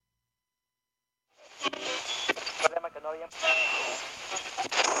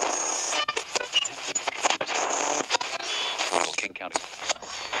King County.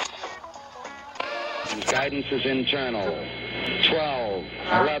 Guidance is internal. 12,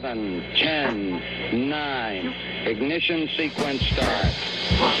 11, 10, 9. Ignition sequence start. 6,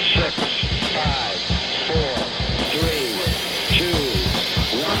 5, 4, 3, 2,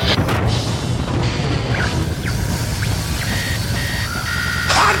 1.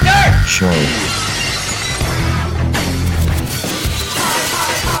 Hunter! Show.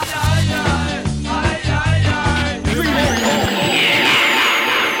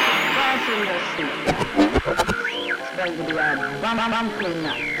 Going to be a bumping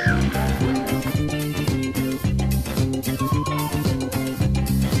night.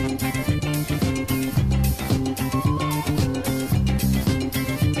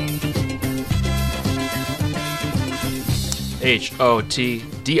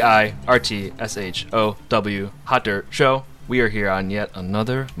 HOTDIRTSHOW Hot Dirt Show. We are here on yet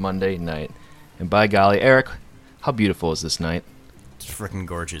another Monday night. And by golly, Eric, how beautiful is this night? It's freaking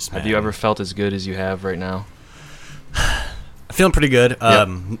gorgeous, man. Have you ever felt as good as you have right now? I'm feeling pretty good.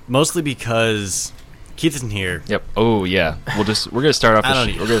 Mostly because Keith isn't here. Yep. Oh yeah. We're gonna start off.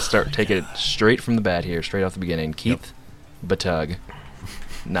 We're gonna start taking it straight from the bat here, straight off the beginning. Keith Batug,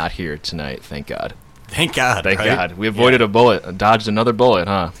 not here tonight. Thank God. Thank God. Thank right? God. We avoided a bullet, dodged another bullet,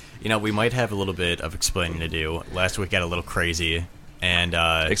 huh? You know, we might have a little bit of explaining to do. Last week got a little crazy, and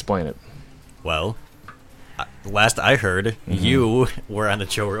explain it. Well, last I heard, you were on the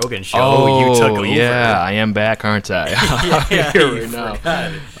Joe Rogan show. Oh, you took over. Yeah, I am back, aren't I? Yeah, Here you right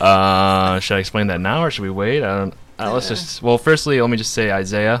forgot. now. Should I explain that now, or should we wait? Let's just. Well, firstly, let me just say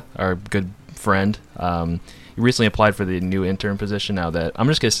Isaiah, our good friend. He recently applied for the new intern position. Now that I'm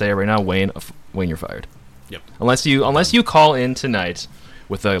just gonna say it right now, Wayne, you're fired. Yep. Unless you call in tonight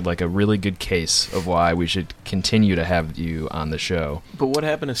with a really good case of why we should continue to have you on the show. But what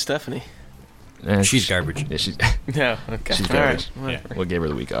happened to Stephanie? She's garbage. Yeah, she's No, okay. she's All garbage. right. Yeah. We'll give her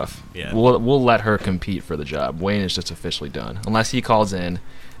the week off. Yeah. We'll let her compete for the job. Wayne is just officially done. Unless he calls in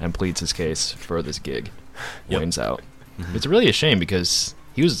and pleads his case for this gig. Yep. Wayne's out. It's really a shame because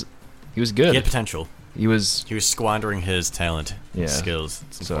he was good. He had potential. He was squandering his talent and skills.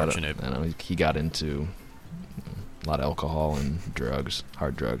 It's so unfortunate. I don't know, he got into a lot of alcohol and drugs,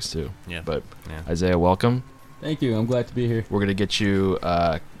 hard drugs too. Yeah. But Yeah. Isaiah, welcome. Thank you. I'm glad to be here. We're gonna get you.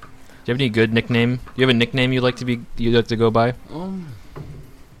 Do you have any good nickname? Do you have a nickname you'd like to go by?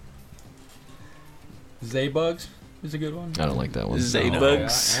 Zaybugs is a good one. I don't like that one.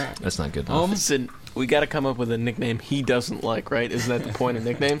 Zaybugs. All right. That's not good enough. Listen, we got to come up with a nickname he doesn't like, right? Isn't that the point of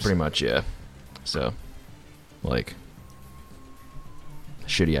nicknames? Pretty much, yeah. So, like,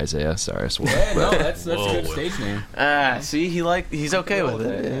 shitty Isaiah. Sorry, I swore. Yeah, no, that's a Whoa. good stage name. See, he's okay with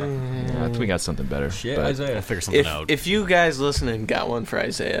it. I think we got something better. Shit, but Isaiah. I'll figure something out. If you guys listening got one for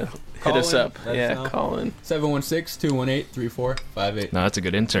Isaiah, Call hit us in. up. Let us Yeah, know. call in. 716-218-3458. No, that's a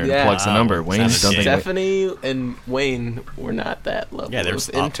good intern. Yeah. Plugs the number. Wayne, Sounds don't think we- Stephanie and Wayne were not that level. Yeah, It there's was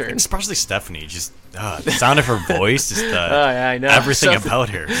interns. especially Stephanie. Just the sound of her voice, just Oh, yeah, I know. everything Something- about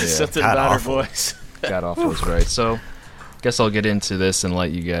her. Something God about awful. her voice. got off was right. So, guess I'll get into this and let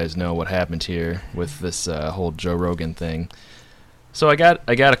you guys know what happened here with this whole Joe Rogan thing. So I got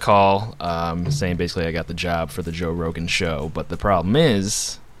a call saying basically I got the job for the Joe Rogan show, but the problem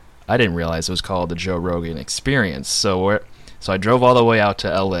is I didn't realize it was called the Joe Rogan Experience. So I drove all the way out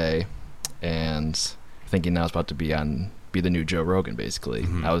to L.A. and thinking I was about to be the new Joe Rogan. Basically,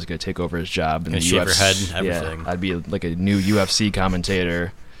 I was going to take over his job in And the shave UFC. your head and everything. Yeah, I'd be like a new UFC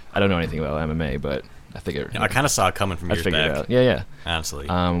commentator. I don't know anything about MMA, but I figured. I kind of saw it coming from I years figured it back. out. Yeah. Honestly.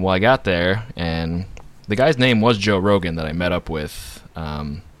 Well, I got there, and the guy's name was Joe Rogan that I met up with.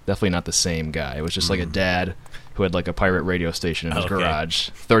 Definitely not the same guy. It was just like a dad who had like a pirate radio station in his Okay. garage,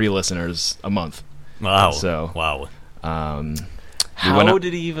 30 listeners a month. Wow. So, wow. We went How up-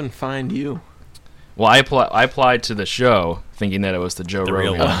 did he even find you? Well, I applied to the show thinking that it was the Joe The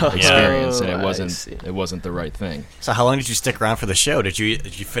real Rogan one. Experience, and Oh, it I wasn't. see. It wasn't the right thing. So how long did you stick around for the show? Did you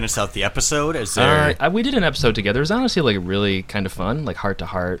finish out the episode? Is there? We did an episode together. It was honestly like really kind of fun, like heart to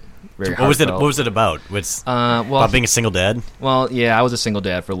heart. Very what was it? heartfelt. What was it about? What's Well, about being a single dad well, yeah, I was a single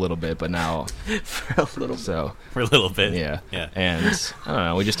dad for a little bit, but now, For a little bit. so for a little bit? yeah. Yeah. And I don't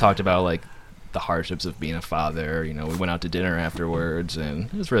know. We just talked about like the hardships of being a father. You know, we went out to dinner afterwards, and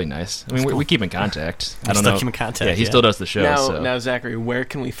it was really nice. I mean, we keep in contact. I don't still know. keep in contact, Yeah, he yeah. still does the show. Now, Zachary, where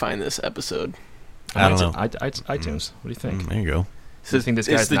can we find this episode? I don't know. iTunes. What do you think? There you go. So you think this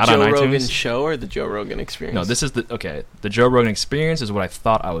is guy's the not Joe on Rogan iTunes? show or the Joe Rogan Experience? No, this is the Joe Rogan Experience is what I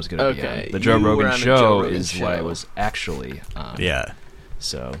thought I was going to be Okay, on. The Joe you were Rogan on a show Joe Rogan is what I show. was actually on. Yeah.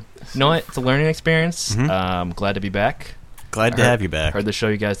 So, you know what? It's a learning experience. Glad to be back. Glad to have you back. Heard the show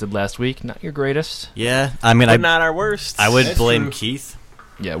you guys did last week. Not your greatest. Yeah, I mean, But not our worst. I would That's blame true. Keith.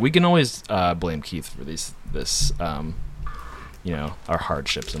 Yeah, we can always blame Keith for this our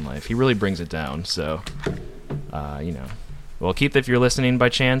hardships in life. He really brings it down. So, well, Keith, if you're listening by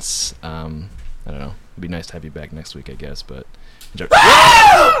chance, I don't know. It'd be nice to have you back next week, I guess. But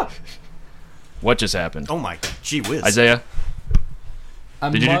what just happened? Oh my, gee whiz. Isaiah,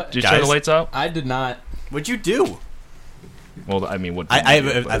 did you turn the Guys? lights out? I did not. What'd you do? Well, I mean, what? I did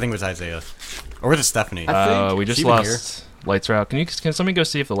you do, think it was Isaiah. Or was it Stephanie? we just Is she even lost lights are out. Can somebody go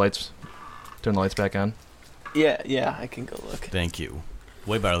see if turn the lights back on? Yeah, I can go look. Thank you.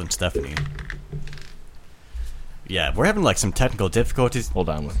 Way better than Stephanie. Yeah, we're having like some technical difficulties. Hold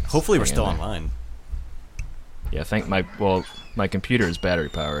on. Hopefully we're hang still in there. online. Yeah, my computer is battery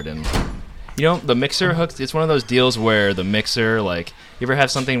powered, and the mixer hooks. It's one of those deals where the mixer, like, you ever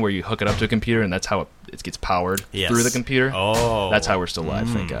have something where you hook it up to a computer and that's how it gets powered Yes. through the computer? Oh. That's how we're still live.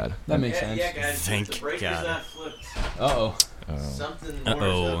 Thank God. That makes sense. Thank God. Uh-oh.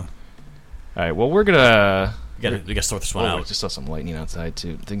 Uh-oh. All right. Well, we're gonna. We gotta sort this one I out. just saw some lightning outside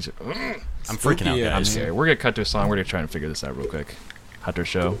too. Things are. I'm freaking out, Spooky, guys. I'm scared. We're gonna cut to a song. We're gonna try and figure this out real quick. Hot Dirt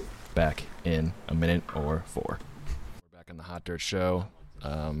Show, back in a minute or 4. We're back on the Hot Dirt Show. I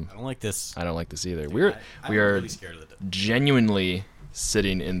don't like this. I don't like this either. I'm we are really scared of it. genuinely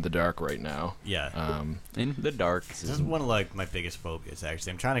sitting in the dark right now. Yeah. In the dark. This is one of like my biggest phobias,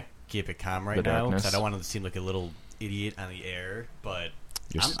 actually. I'm trying to keep it calm right The now because darkness. I don't want to seem like a little idiot on the air, but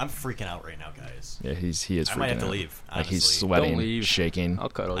You're s- I'm freaking out right now, guys. Yeah, he is freaking I might have to out. leave, Like, he's honestly. sweating, Don't leave. shaking. I'll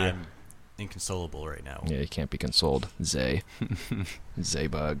cuddle you. I'm inconsolable right now. Yeah, he can't be consoled. Zay. Zay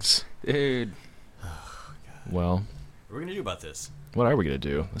bugs. Dude. Well, What are we gonna do about this? what are we gonna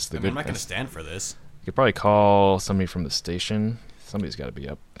do? That's the I mean, good. I'm not gonna stand for this. You could probably call somebody from the station. Somebody's got to be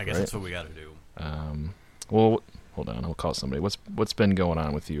up. I guess right? that's what we gotta do. Well, hold on. I'll call somebody. What's been going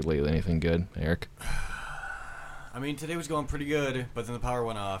on with you lately? Anything good, Eric? I mean, today was going pretty good, but then the power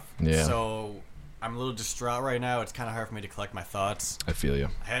went off. Yeah. So I'm a little distraught right now. It's kind of hard for me to collect my thoughts. I feel you.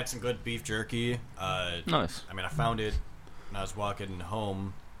 I had some good beef jerky. Nice. I mean, I found it when I was walking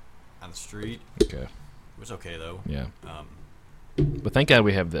home on the street. Okay. It was okay though. Yeah. Um, But thank God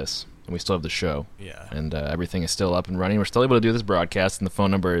we have this, and we still have the show, yeah. and everything is still up and running. We're still able to do this broadcast, and the phone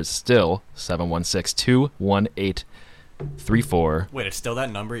number is still 716-218-3458. Wait, it's still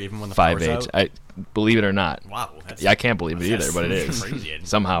that number even when the power's out? I believe it or not. Wow. That's, Yeah, I can't believe it that's either, but it is. crazy.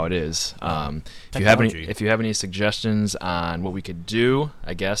 Somehow it is. If you have any suggestions on what we could do,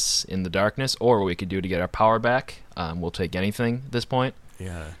 I guess, in the darkness, or what we could do to get our power back, we'll take anything at this point.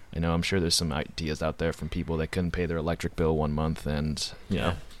 Yeah. I know I'm sure there's some ideas out there from people that couldn't pay their electric bill 1 month, and had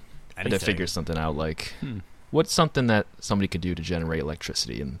to Anything. figure something out. Like, what's something that somebody could do to generate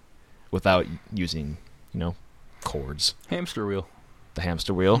electricity and without using, cords? Hamster wheel. The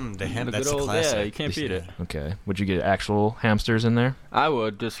hamster wheel. The That's good a old, classic. yeah, you can't beat it. Okay. Would you get actual hamsters in there? I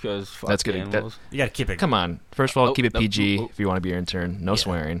would, just because That's good. animals. You gotta keep it. Come on. First of all, Oh, keep it no, PG oh, oh. if you want to be our intern. No Yeah.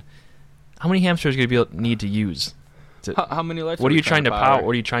 swearing. How many hamsters are you gonna need to use? How many lights What are we you trying to power? power?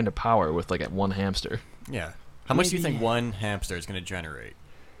 What are you trying to power with like at one hamster? Yeah. How much do you Maybe- think one hamster is gonna generate?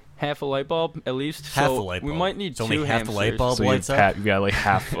 Half a light bulb, at least. Half so a light bulb. We might need It's two only half the light hamsters. bulb So lights up? you got like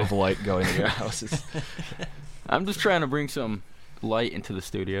half of light going in your houses. I'm just trying to bring some light into the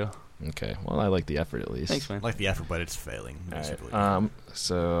studio. Okay. Well, I like the effort at least. Thanks, man. I like the effort, but it's failing. All Basically. right.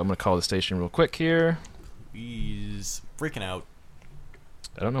 So I'm gonna call the station real quick here. He's freaking out.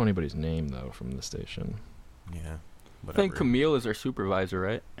 I don't know anybody's name though from the station. Yeah. I Whatever. think Camille is our supervisor,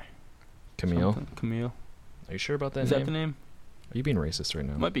 right? Camille. Something. Camille. Are you sure about that Is name? that the name? Are you being racist right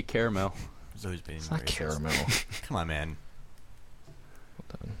now? Might be Caramel. He's always been It's not racist. caramel. Come on, man.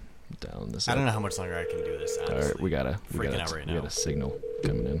 Down this. I don't up. know how much longer I can do this. All Honestly. right, we got a signal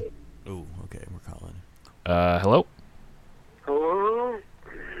coming in. Ooh, okay, we're calling. Hello. Hello?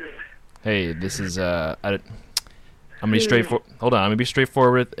 Hey, this is I'm gonna be straightforward. Hold on, I'm gonna be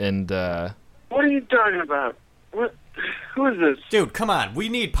straightforward and What are you talking about? What? Who is this? Dude, come on. We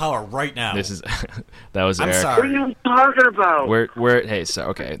need power right now. this is that was I'm Eric. What are sorry. you talking about?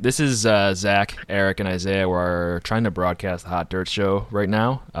 Okay, this is Zach, Eric, and Isaiah. We're trying to broadcast the Hot Dirt Show right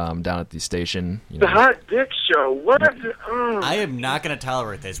now, down at the station. The Hot Dick Show. What? I am not going to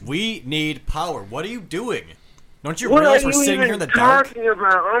tolerate this. We need power. What are you doing? Don't you What are realize we're you sitting even here in the dark? talking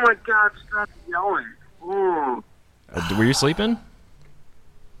about? Oh my God! Stop yelling. Ooh. Were you sleeping?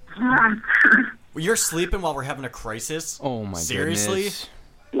 You're sleeping while we're having a crisis? Oh my Seriously? goodness.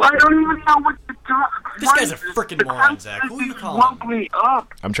 Well, I don't even know what to talk. This guy's a freaking moron, Zach. Who are you calling? Woke me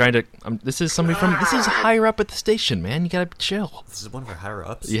up. I'm trying to. This is somebody from. This is higher up at the station, man. You gotta chill. This is one of our higher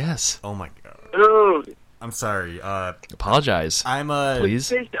ups. Yes. Oh my god. Dude. I'm sorry. Apologize.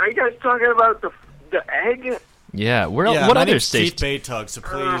 Please. Are you guys talking about the egg? Yeah. What my other name's station? Keith Baytug, so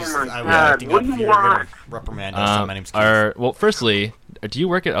please. Oh my I God, acting what up do you here. want? You're gonna reprimand us. So my name's Keith. Well, firstly, do you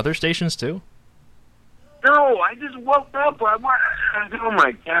work at other stations too? No, I just woke up. Oh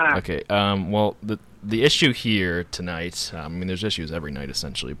my god. Okay. Well, the issue here tonight. I mean, there's issues every night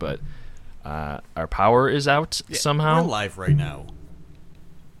essentially, but our power is out somehow. We're live right now.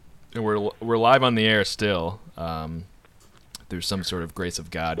 And we're live on the air still. There's some sort of grace of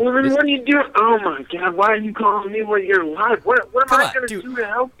God. Well, then what are you doing? Oh my god, why are you calling me when you're live? What am I going to do to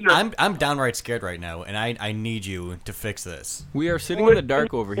help you? I'm downright scared right now, and I need you to fix this. We are sitting in the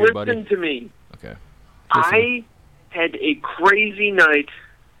dark over here, buddy. Listen to me. Okay. I had a crazy night.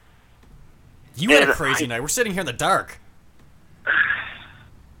 You had a crazy night. We're sitting here in the dark.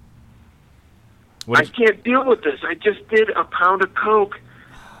 I can't deal with this. I just did a pound of coke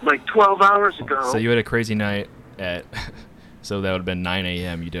like 12 hours ago. So you had a crazy night at. So that would have been 9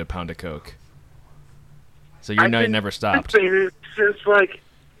 a.m. You did a pound of coke. So your night never stopped. Since like,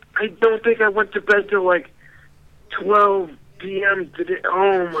 I don't think I went to bed till like 12 p.m. today.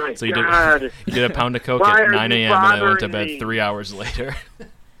 Oh my god! You did a pound of coke Why at are 9 you a.m. and I went to bothering bed me? 3 hours later.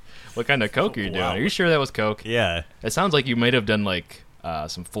 What kind of coke are you doing? Wow. Are you sure that was coke? Yeah. It sounds like you might have done like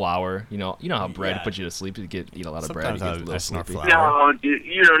some flour. You know how bread Yeah. puts you to sleep. You eat a lot of Sometimes bread. You get a I little snort sleepy. flour. No, dude,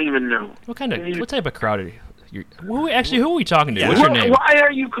 you don't even know. What type of crowd are you? Who are we talking to? Yeah. What's your name? Why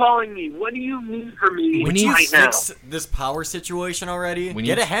are you calling me? What do you need from me We need right now? Fix this power situation already. We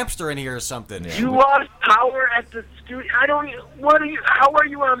Get need- a hamster in here or something. Yeah. You lost power at the studio. I don't. What are you? How are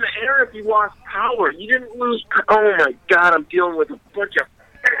you on the air if you lost power? You didn't lose. Oh my god! I'm dealing with a bunch of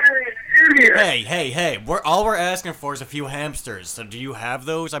idiots. Hey! All we're asking for is a few hamsters. So do you have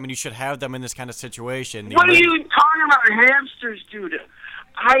those? I mean, you should have them in this kind of situation. What are you talking about, hamsters, dude?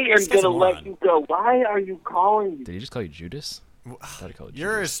 I am This guy's gonna a let moron. you go. Why are you calling me? Did he just call you Judas? I thought he called you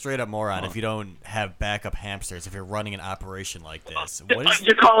You're a Judas. straight up moron if you don't have backup hamsters. If you're running an operation like this, what is?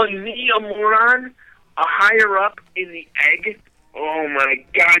 You're calling me a moron? A higher up in the egg? Oh my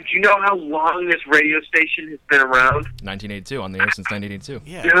god! Do you know how long this radio station has been around? 1982 on the air since 1982.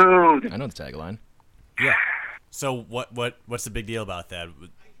 Yeah. Dude, I know the tagline. Yeah. So what's the big deal about that?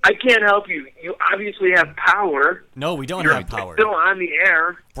 I can't help you. You obviously have power. No, we don't You're have power. still on the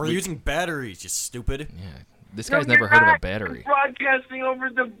air. We're using batteries, you stupid. Yeah. This No, guy's never you're heard of a not. battery. You're broadcasting over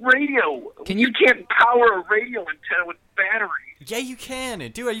the radio. Can You you- can't power a radio antenna with batteries. Yeah, you can.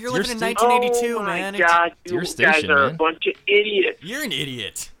 Dude, you're Your living in sta- 1982, oh man. my god, It's your you guys station, are man. a bunch of idiots. You're an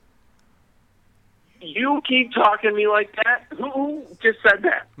idiot. You keep talking to me like that? Who just said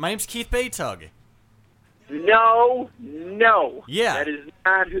that? My name's Keith Baytug. No. Yeah. That is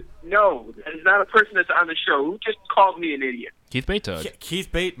not. No, that is not a person that's on the show. Who just called me an idiot? Keith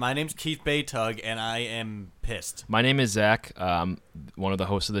Baytug. My name's Keith Baytug, and I am pissed. My name is Zach, one of the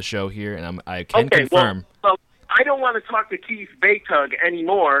hosts of the show here, and I can confirm. Well, I don't want to talk to Keith Baytug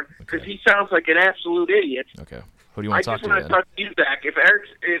anymore because he sounds like an absolute idiot. Okay. Who do you I want to talk just to want then? to talk to you, Zach.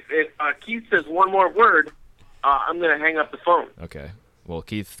 If Keith says one more word, I'm going to hang up the phone. Okay. Well,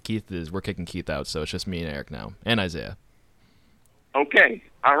 we're kicking Keith out, so it's just me and Eric now, and Isaiah. Okay.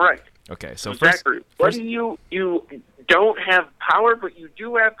 All right. Okay. So Zachary, what do you don't have power, but you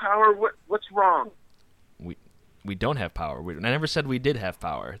do have power? What's wrong? we don't have power. I never said we did have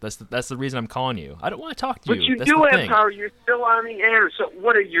power. That's the reason I'm calling you. I don't want to talk to But you. you That's do the have thing. power. You're still on the air. So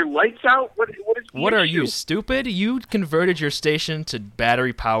what are your lights out? What is the What are issue? you, stupid? You converted your station to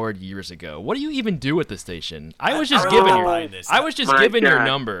battery powered years ago. What do you even do with the station? I was just I giving don't your mind this. I was just My giving your God.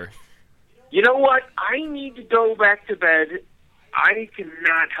 number. You know what? I need to go back to bed. I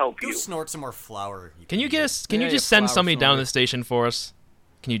cannot help Go you. snort some more flour. Can you idiot. Can you Yeah, just yeah, send flower somebody down snorter. the station for us?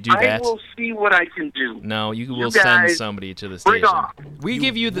 Can you do I that? will see what I can do. No, you You will send guys somebody to the bring station. off. We You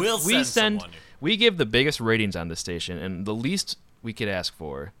give you the will send someone. we give the biggest ratings on the station, and the least we could ask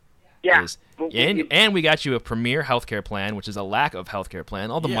for Yeah. is but and we got you a premier healthcare plan, which is a lack of healthcare plan.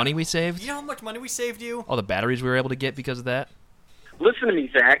 All the Yeah. money we saved, You know how much money we saved you? all the batteries we were able to get because of that. listen to me,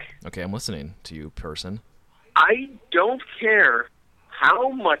 Zach. Okay, I'm listening to you, person. I don't care how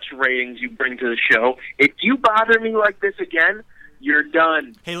much ratings you bring to the show. If you bother me like this again, you're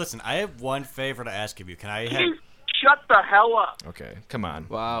done. Hey, listen, I have one favor to ask of you. Can I have... You shut the hell up. Okay, come on.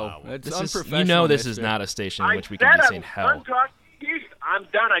 Wow, that's This is, unprofessional. you know this is mister. not a station in I which we said can be I saying was hell. done talking to Keith. I'm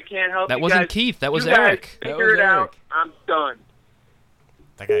done. I can't help That you wasn't guys. Keith. That was You guys Eric. That Figure was it out. Eric. I'm done.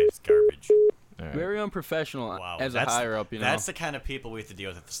 That guy is garbage. All right. Very unprofessional Wow, as a higher up, you know. That's the kind of people we have to deal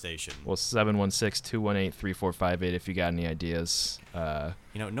with at the station. Well, 716-218-3458 if you got any ideas. No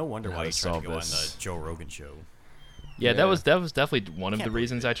wonder How why to you tried to solve go this. on the Joe Rogan show. Yeah, Yeah. that was definitely one of Can't the believe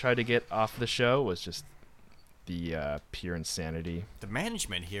reasons it. I tried to get off the show was just the pure insanity. The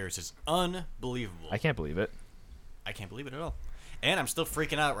management here is just unbelievable. I can't believe it. I can't believe it at all. And I'm still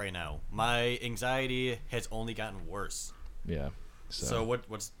freaking out right now. My anxiety has only gotten worse. Yeah. So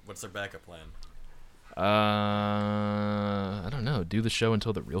what's their backup plan? I don't know. Do the show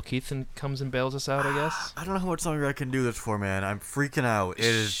until the real Keith comes and bails us out, I guess. I don't know how much longer I can do this for, man. I'm freaking out. It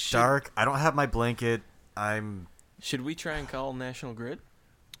is dark. I don't have my blanket. Should we try and call National Grid?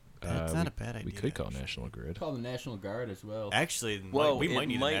 That's not a bad idea. We could call actually. National Grid. Call the National Guard as well. Actually, Well, we might it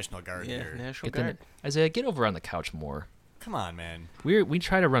need might- the National Guard Yeah, here. National Get the, Guard. Isaiah, get over on the couch more. Come on, man. We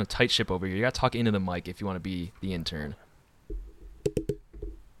try to run a tight ship over here. You gotta talk into the mic if you want to be the intern.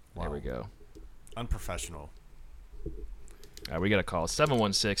 Wow. There we go. Unprofessional. All right, we got a call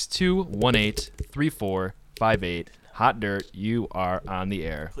 716-218-3458. Hot Dirt, you are on the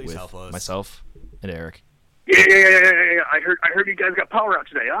air Please with help us. myself and Eric. Yeah. I heard you guys got power out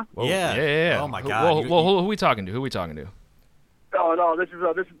today, huh? Whoa, Yeah. yeah. Oh, my Who- God. Whoa, You- whoa, who are we talking to? Who are we talking to? Oh no, this is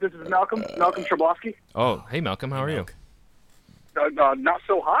Malcolm Trabowski. Oh, hey Malcolm, how are you? Not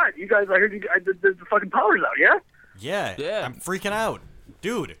so hot. You guys, I heard you guys, the fucking power's out. Yeah. Yeah. I'm freaking out,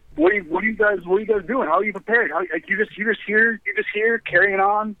 dude. What are you guys doing? How are you prepared? You just here carrying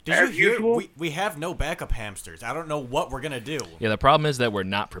on Did as you hear? usual? We have no backup hamsters. I don't know what we're gonna do. Yeah, the problem is that we're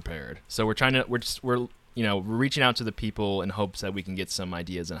not prepared. So we're reaching out to the people in hopes that we can get some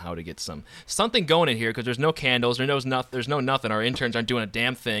ideas on how to get something going in here because there's no candles, there's no nothing. Our interns aren't doing a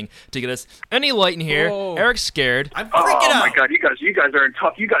damn thing to get us any light in here. Whoa. Eric's scared. I'm freaking Oh out. my god, you guys are in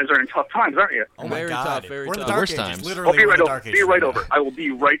tough. You guys are in tough times, aren't you? Oh my Very god. tough, very we're in the tough. dark Worst ages. times. Literally, I'll be we're right in the over. dark Be ages right now. over. I will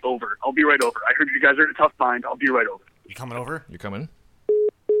be right over. I'll be right over. I heard you guys are in a tough bind. I'll be right over. You coming over? You're coming?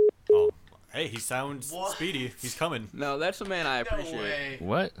 Oh, hey, he sounds speedy. He's coming. No, that's a man I appreciate.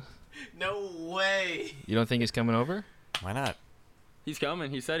 What? No way. You don't think he's coming over? Why not? He's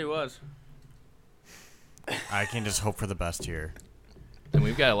coming. He said he was. I can just hope for the best here. And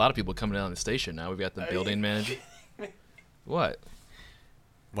we've got a lot of people coming down the station now. We've got the building manager. What?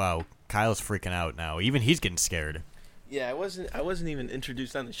 Wow, Kyle's freaking out now. Even he's getting scared. Yeah, I wasn't even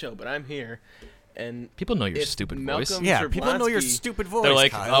introduced on the show, but I'm here, and People know your If stupid Malcolm- voice. Yeah, people know your Jablonski- stupid voice. They're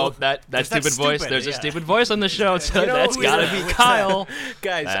like, Kyle. oh, that There's stupid voice. stupid, There's a yeah. stupid voice on the show. So You know that's who gotta is be that? Kyle.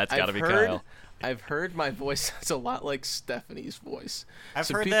 guys, That's gotta I've be heard, Kyle. I've heard my voice sounds a lot like Stephanie's voice. I've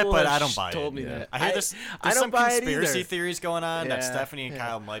So heard that, people but have I don't buy it. told me Yeah. that. I hear this. I There's don't some buy it conspiracy either. theories going on that Yeah, Stephanie and yeah.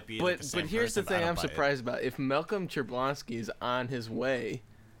 Kyle might be like the same But here's the person. I thing don't I'm buy it. surprised about. If Malcolm Jablonski is on his way,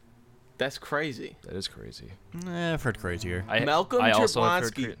 that's crazy. That is crazy. I've heard crazier. Malcolm I also have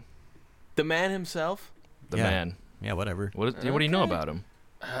heard Jablonski. The man himself. the Yeah. man. Yeah, whatever. What do you know Okay. about him?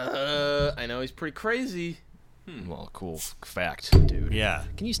 I know he's pretty crazy. Well, cool fact, dude. Yeah.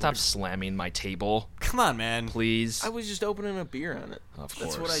 Can you stop slamming my table, Come on, man. please? I was just opening a beer on it. Of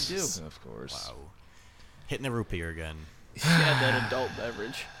That's course. what I do. Of course. Wow. Hitting the root beer again. Yeah, that adult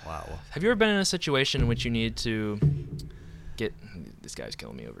beverage. Wow. Have you ever been in a situation in which you need to get? This guy's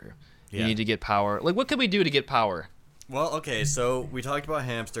killing me over here. You Yeah. need to get power. Like, what can we do to get power? Well, okay, so we talked about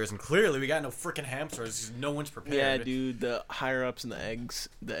hamsters, and clearly we got no freaking hamsters 'cause no one's prepared. Yeah, dude, the higher ups and the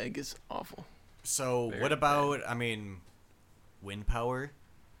egg is awful. So what about, wind power?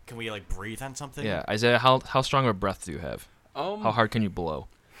 Can we, breathe on something? Yeah, Isaiah, how strong of a breath do you have? How hard can you blow?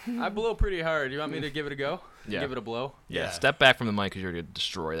 I blow pretty hard. You want me to give it a go? Yeah. Give it a blow? Yeah. Step back from the mic because you're going to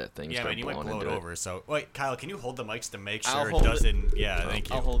destroy that thing. Yeah, Start man, you might blowing blow it into over. So, wait, Kyle, can you hold the mics to make I'll sure it hold it. doesn't... Yeah, thank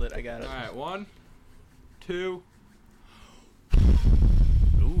you. I'll hold it. I got it. All right, 1, 2.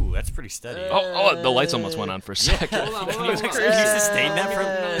 Ooh, that's pretty steady. Oh, the lights almost went on for a second. Hold on, hold on, hold on. Can you sustain that for...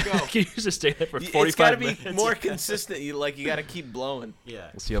 Another go. Can you just stay there for It's 45 got to be minutes? more consistent. You got to keep blowing Yeah.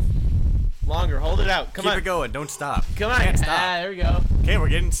 We'll see how... longer. Hold it out. Come Keep on. it going. Don't stop. Come on. Can't stop. There we go. Okay, we're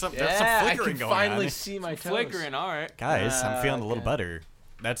getting some... There's some Yeah, I flickering can going finally on. see my toes. Flickering, all right. Guys, I'm feeling a little okay. better.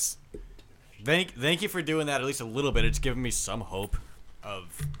 That's... Thank you for doing that at least a little bit. It's giving me some hope of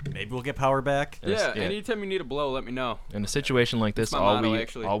maybe we'll get power back. Yeah, yeah. anytime you need a blow, let me know. In a situation like this, my all motto, we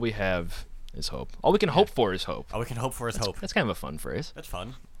actually. all we have is hope. All we can hope for is hope. All we can hope for is hope. That's kind of a fun phrase. That's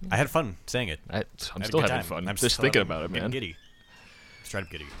fun. I had fun saying it. I'm I had a still good having time. fun. I'm just still thinking having- about it, getting man. Giddy. Straight up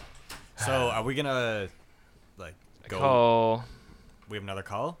giddy. So, are we gonna go? Call We have another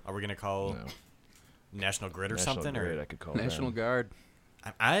call. Are we gonna call no, National Grid or National something? Grid, I Or could call National them. Guard.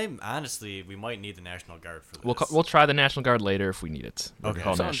 I'm honestly, we might need the National Guard for this. We'll try the National Guard later if we need it. We'll Okay.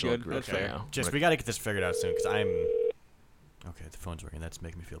 call Sounds National good. Grid That's for fair. now. Just But we gotta get this figured out soon because I'm. Okay, the phone's working. That's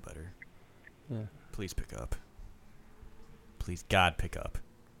making me feel better. Please pick up. Please, God, pick up.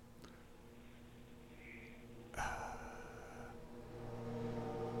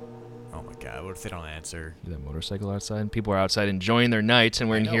 Oh my God! What if they don't answer? That motorcycle outside. People are outside enjoying their night, and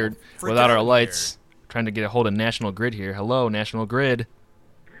we're in know. here Freak without out our in lights, trying to get a hold of National Grid here. Hello, National Grid.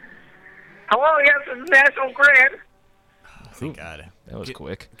 Hello, yes, this is National Grid. Thank God. That was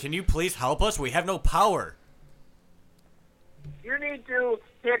quick. Can you please help us? We have no power. You need to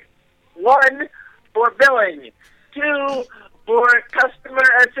hit 1 for billing, 2 for customer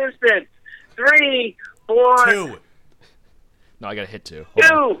assistance, 3 for 2. No, I got to hit 2.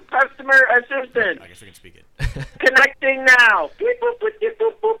 Hold on. 2 customer assistance. I guess we can speak it. Connecting now. Beep, boop, boop, beep,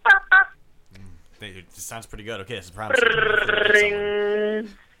 boop, boop, bop, bop. It sounds pretty good. Okay, this is a promise. Ring.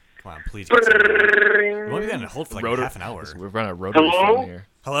 Come on, please. Get someone. Ring. We won't be on hold for like Rotor- half an hour. We're running a rotary Hello? phone here.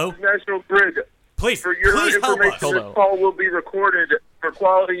 Hello? National Grid. Please, For your please help information, us. Hold this on. call will be recorded for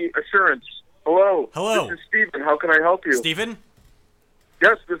quality assurance. Hello. Hello. This is Steven. How can I help you? Steven?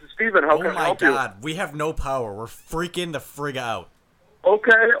 Yes, this is Steven. How Oh can I my help God, we have no power. We're freaking the frig out. you?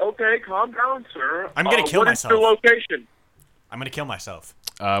 Okay, calm down, sir. I'm gonna kill myself. What is the location? I'm gonna kill myself.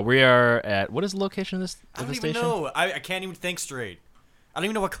 We are at, what is the location of this I of don't the even station? know. I can't even think straight. I don't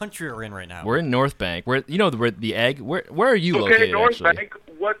even know what country we're in right now. We're in North Bank. We're, you know, where the egg. Where are you Okay, located? North Actually, Bank.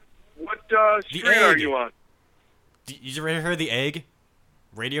 What street Egg. are you on? You ever heard of the Egg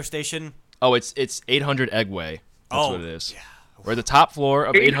radio station? oh, it's 800 Eggway. That's Oh, what it is. yeah. We're at the top floor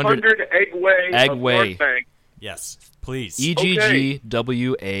of 800 Eggway. Eggway. Of North Bank. Yes, please.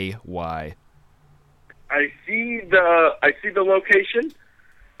 EGGWAY. I see the location.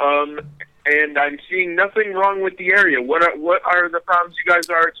 And I'm seeing nothing wrong with the area. What are the problems you guys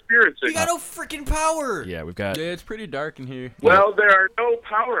are experiencing? We got no freaking power. Yeah, we've got. Yeah, it's pretty dark in here. Well, there are no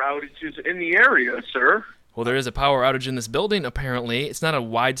power outages in the area, sir. Well, there is a power outage in this building. Apparently, it's not a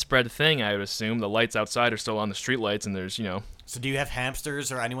widespread thing. I would assume the lights outside are still on, the street lights, and there's, you know. So do you have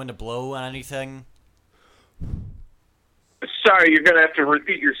hamsters or anyone to blow on anything? Sorry, you're going to have to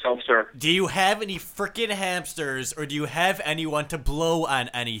repeat yourself, sir. Do you have any freaking hamsters or do you have anyone to blow on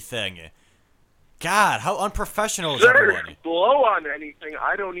anything? God, how unprofessional is Sir, everyone? blow on anything.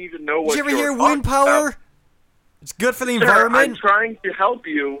 I don't even know what Did you ever you're hear talking wind power? about. It's good for the Sir, I'm environment. trying to help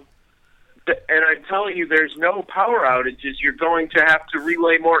you, and I'm telling you there's no power outages. You're going to have to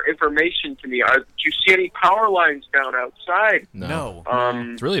relay more information to me. Do you see any power lines down outside? No.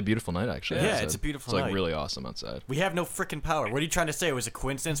 It's really a beautiful night, actually. Yeah, outside. it's a beautiful It's like night. really awesome outside. We have no freaking power. What are you trying to say? It was a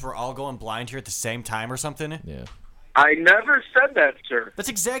coincidence we're all going blind here at the same time or something? Yeah. I never said that, sir. That's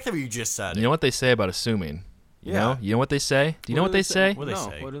exactly what you just said. You know what they say about assuming? You Yeah. know? You know what they say? Do you know what they say? What do they No,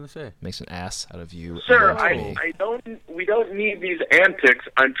 say? what do they say? Makes an ass out of you. Sir, eventually. I don't. We don't need these antics.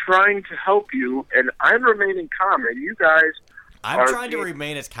 I'm trying to help you, and I'm remaining calm. And you guys, I'm are trying to being-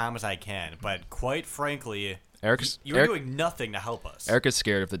 remain as calm as I can, but quite frankly, Eric's, you're Eric, doing nothing to help us. Eric is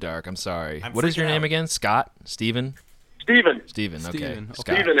scared of the dark. I'm sorry. I'm What is your freaking name out. again? Scott? Steven? Steven. Steven, okay. Steven, okay.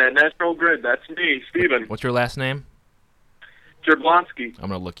 Scott. Steven at National Grid. That's me, Steven What's your last name? Jablonski. I'm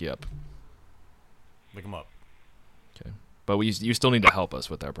going to look you up. Look him up. Okay. But you still need to help us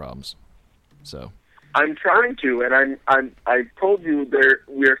with our problems. So, I'm trying to, and I told you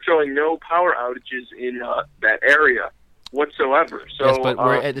we are showing no power outages in that area whatsoever. So, yes,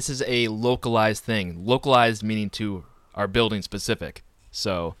 but this is a localized thing. Localized meaning to our building specific.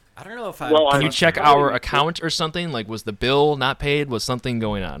 So, I don't know if I. Well, can I'm you check telling our you, account or something? Like, was the bill not paid? Was something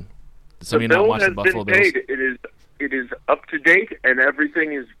going on? Did the somebody not bill watch has the Buffalo been Bills? paid. It is up to date, and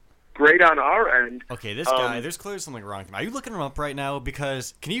everything is great on our end. Okay, this guy, there's clearly something wrong with him. Are you looking him up right now?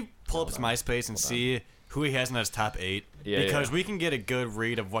 Because can you pull up his MySpace and see who he has in his top 8? Yeah, because yeah. we can get a good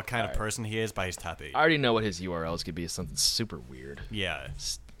read of what kind of person he is by his top 8. I already know what his URLs could be. Something super weird. Yeah.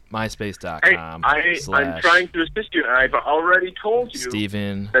 MySpace.com I'm slash trying to assist you, and I've already told you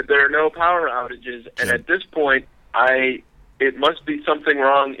Steven. that there are no power outages, and at this point, it must be something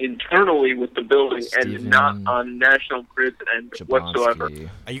wrong internally with the building Steven and not on National Grid's end whatsoever. Jablonski.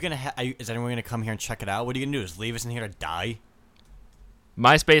 Are you gonna? Is anyone gonna come here and check it out? What are you gonna do? Is leave us in here to die?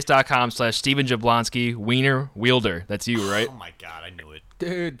 MySpace.com slash Steven Jablonski Wiener Wielder. That's you, right? Oh my god, I knew it.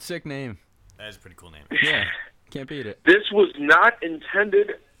 Dude, sick name. That is a pretty cool name. Yeah, can't beat it. This was not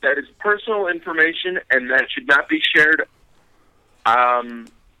intended. That is personal information, and that should not be shared.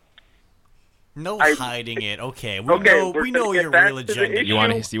 No I- hiding it. Okay, Okay, we're we know gonna get your back real to the agenda. issue.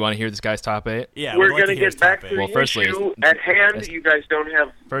 You want to hear this guy's top 8? Yeah, We're we'd like going to hear his get back top to eight. Well, the firstly, issue it's- at hand. it's- You guys don't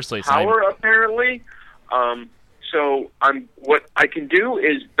have Firstly, it's power, apparently. So what I can do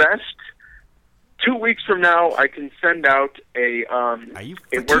is best 2 weeks from now, I can send out a Are you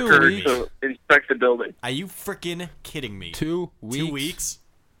a freaking worker kidding me? to inspect the building. Are you freaking kidding me? 2 weeks. 2 weeks?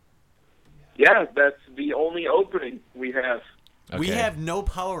 Yeah, that's the only opening we have. We Okay. have no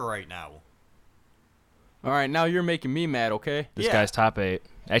power right now. All right, now you're making me mad, okay? This Yeah. guy's top 8.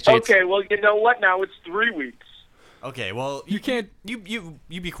 Actually, Okay, well, you know what? Now it's 3 weeks. Okay, well, You can't. You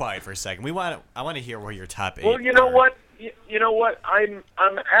be quiet for a second. I want to hear where your top 8. Well, you know are. what? You know what? I'm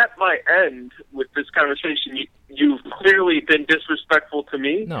at my end with this conversation. You've clearly been disrespectful to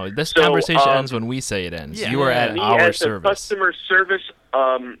me. no, this So, conversation ends when we say it ends. yeah. You are at Me our as service. a customer service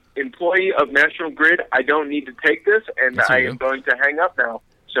employee of National Grid, I don't need to take this, and Yes, you I do. am going to hang up now.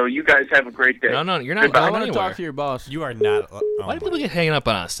 So you guys have a great day. No, you're not I going want to anywhere. talk to your boss. You are not. Oh Why do boy. people get hanging up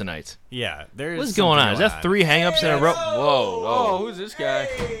on us tonight? Yeah, there's. What's going on? Is that 3 hang-ups in a row? Whoa, Oh, whoa. who's this guy?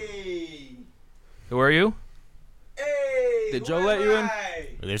 Who are you? Did Joe let you in?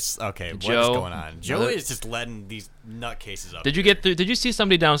 There's okay. What's Joe- going on? Joe Another- is just letting these nutcases up. Did you get through? Did you see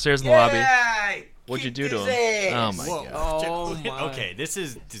somebody downstairs in the lobby? What'd you do to him? Oh my Whoa. god. Oh, my. Okay, this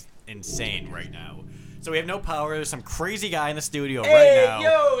is just insane right now. So we have no power. There's some crazy guy in the studio Hey, right now.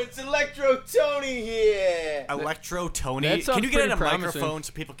 yo, it's Electro Tony here. Electro Tony. That Can sounds you get in a pretty promising. microphone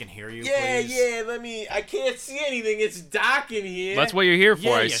so people can hear you? Yeah, please? yeah, I can't see anything. It's dark in here. That's what you're here for,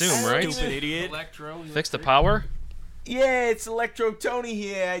 Yeah, I you assume, right? Stupid idiot. Electro. Fix the power? Yeah, it's Electro Tony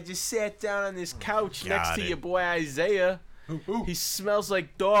here. I just sat down on this couch next Got to it. your boy Isaiah. He smells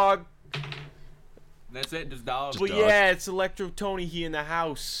like dog. That's it. Just dog. But dog. yeah, it's Electro Tony here in the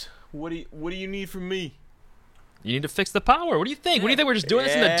house. What do you need from me? You need to fix the power. What do you think? What do you think? We're just doing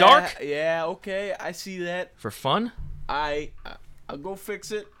this in the Yeah, dark Yeah, okay, I see that. for fun? I'll go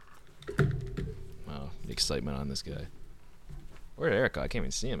fix it. Oh, the excitement on this guy. Where'd Eric go? I can't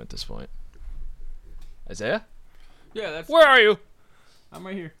even see him at this point. Isaiah? Yeah, that's. Where are you? I'm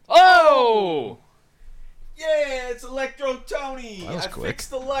right here. Oh! Yeah, it's Electro Tony. That was I quick. fix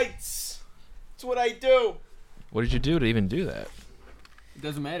the lights. That's what I do. What did you do to even do that? It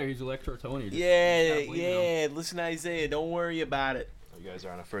doesn't matter. He's Electro Tony. Just Yeah, stop believing him. yeah. Listen, Isaiah, don't worry about it. You guys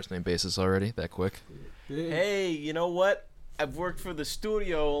are on a first name basis already? That quick? Hey, you know what? I've worked for the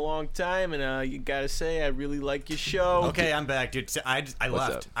studio a long time, and you gotta say, I really like your show. Okay, I'm back, dude. I What's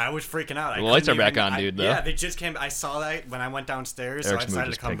left. up? I was freaking out. The lights are back on, dude, though. Yeah, they just came. I saw that when I went downstairs, Eric's so I mood decided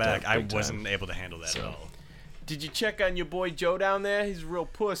to just come picked back. up I big time. wasn't able to handle that at all. Did you check on your boy Joe down there? He's a real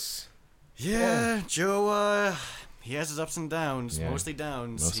puss. Yeah, Joe. He has his ups and downs. Yeah. Mostly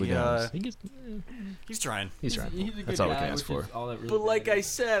downs. Mostly he, guys. He gets, He's trying. he's trying. He's a good That's all we guy, can ask which for. is all that really But like I matters.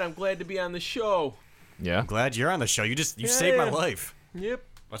 said, I'm glad to be on the show. Yeah? I'm glad you're on the show. You saved my Yeah. life. Yep.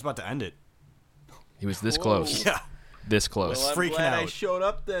 I was about to end it. He was this Whoa. close. Yeah, This close. Well, I'm freaking glad I out. showed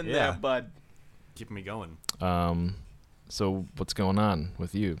up then, Yeah. there, bud. keeping me going. So what's going on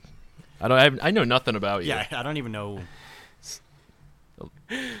with you? I know nothing about you. Yeah, I don't even know.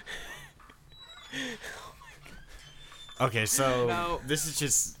 Okay, so Now- this is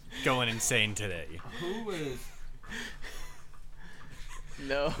just going insane today. Who is?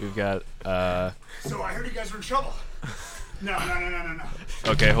 No. We've got So I heard you guys were in trouble. No.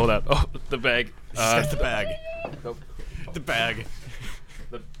 okay, hold up. Oh, the bag. He's got the bag. The bag.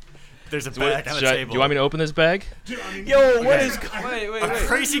 There's a bag on the table. Do you want me to open this bag? Dude, I mean, Yo, what I is? heard- Wait, A wait.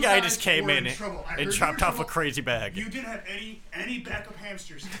 crazy you guy guys just came were in in trouble. I heard and you chopped were in off a trouble. crazy bag. You didn't have any backup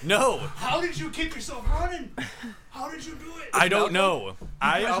hamsters. No, How did you keep yourself running? How did you do it? I don't know.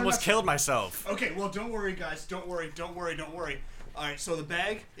 I guys are almost not- killed myself. Okay, well, don't worry, guys. Don't worry. All right, so the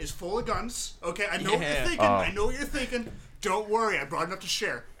bag is full of guns. Okay, I know what Yeah. you're thinking. I know what you're thinking. Don't worry, I brought enough to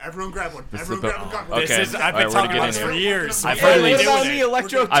share. Everyone grab one. Everyone grab a gun. Okay. This is, I've Alright, been we're talking gonna about get this in for here. years. I've We're heard finally of What these. about doing me, it.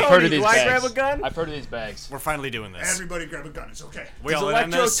 Electro I've heard of Tony? these Do I bags. grab a gun? I've heard of these bags. We're finally doing this. Everybody grab a gun. It's okay. We Does all in on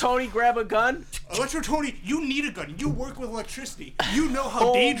Electro this? Tony grab a gun? Electro Tony, you need a gun. You work with electricity. You know how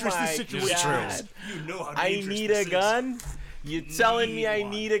Oh dangerous my this situation God. is. You know how I dangerous need this a is. gun? You telling me I Need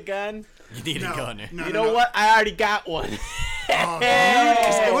one. need a gun? You need No, a gun. no, You no, know no. what? I already got one.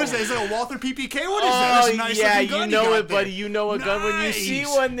 What is that? Is that a Walther PPK? What is that? That's a nice yeah, looking gun you know got it, there. buddy. You know a gun when you see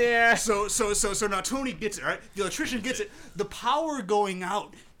Nice. one there. So now Tony gets it, all right? The electrician gets it. The power going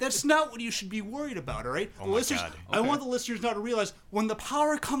out, that's not what you should be worried about, all right? Oh my listeners, God. I want the listeners now to realize when the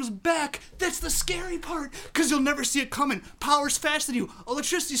power comes back, that's the scary part, because you'll never see it coming. Power's faster than you.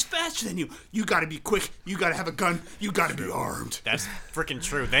 Electricity's faster than you. You gotta be quick. You gotta have a gun. You gotta be armed. That's freaking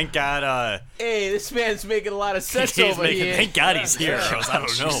true. Thank God. Hey, this man's making a lot of sense He's over making. here. Thank God he's here. 'Cause I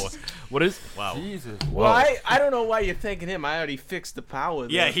don't know. What is? Wow. Jesus. Whoa. Well, I don't know why you're thanking him. I already fixed the power.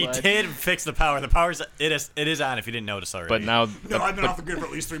 Yeah, there, he bud. did fix the power. The power's it is on. If you didn't notice already. But now, No, I've been off the grid for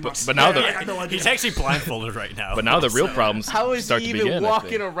at least 3 months. but now Yeah, the- I had no idea. he's actually blindfolded right now. but now the real problems How is start he to even begin. I walking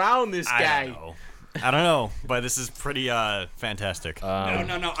think. around this I guy? don't know. I don't know, but this is pretty fantastic. No.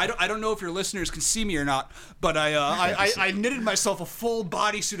 I don't know if your listeners can see me or not, but I knitted myself a full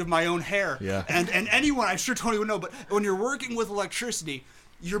bodysuit of my own hair. Yeah. And anyone, I'm sure Tony would know, but when you're working with electricity,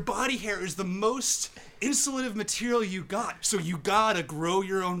 your body hair is the most insulative material you got. So you gotta grow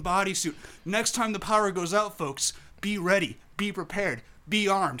your own bodysuit. Next time the power goes out, folks, be ready, be prepared, be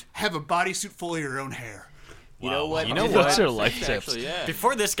armed, have a bodysuit full of your own hair. You know what? You know Those what? are life tips. Actually, yeah.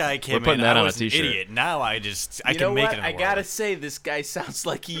 Before this guy came putting in, that I on a was an t-shirt. idiot. Now I You can know make what? it in the I world. gotta say, this guy sounds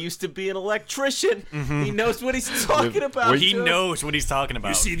like he used to be an electrician. He knows what he's talking about. He dude. knows what he's talking about.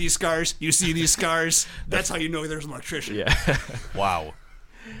 You see these scars? You see these scars? That's how you know there's an electrician. Yeah. Wow.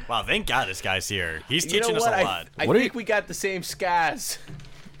 Wow, thank God this guy's here. He's You know teaching us what? a lot. I What are think you- we got the same scars.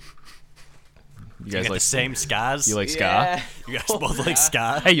 You You guys got like the same scars? You like ska? Yeah. You guys both like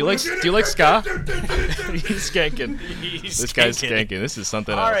ska? Hey, do you like ska? He's skanking. He's This guy's skanking. skanking. This is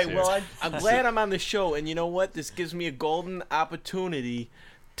something All else. right, here. well, I'm glad I'm on the show, and you know what? This gives me a golden opportunity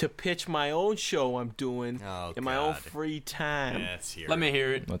to pitch my own show I'm doing Oh, in my own God. free time. Yeah, let's hear Let it. me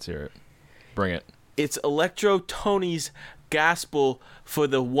hear it. Let's hear it. Bring it. It's Electro Tony's Gospel for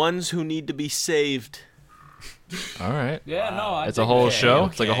the ones who need to be saved. All right. Yeah, no, I It's a think whole okay. show.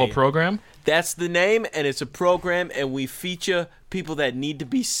 It's like a whole okay. program. That's the name, and it's a program, and we feature people that need to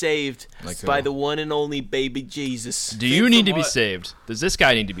be saved Like by who? the one and only baby Jesus. Do you need to be what? saved? Does this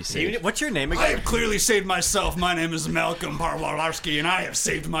guy need to be saved? What's your name I again? have clearly saved myself. My name is Malcolm Parwalarski, and I have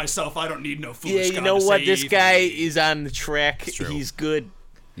saved myself. I don't need no Yeah, foolish you God know to what? save This guy me. is on the track. true. He's good.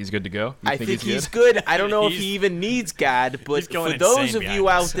 He's good to go. You I think he's good? good. I don't know if He's- he even needs God, he's but going for those insane of you behind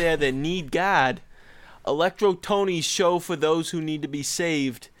out this. there that need God, Electro Tony's show for those who need to be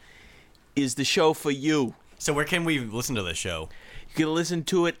saved is the show for you. So where can we listen to this show? You can listen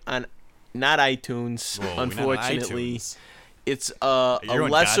to it on not iTunes, Whoa, we're not on unfortunately. iTunes. It's a You're on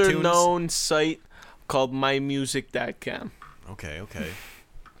lesser GodTunes? known site called mymusic.com. Okay.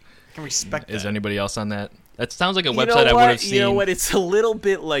 I can respect that. Is anybody else on that? That sounds like a You know website I would what? have seen. You know what? It's a little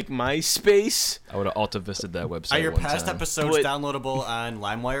bit like MySpace. I would have Alta Visted that website. Are your one past time. episodes But- downloadable on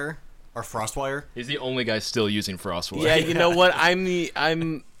LimeWire or FrostWire? He's the only guy still using Frostwire. Yeah, you know what?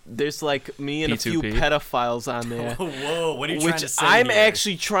 There's like me and a few P2P. pedophiles on there. Whoa, what are you trying Which to say I'm here?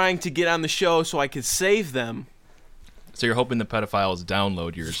 actually trying to get on the show so I could save them. So you're hoping the pedophiles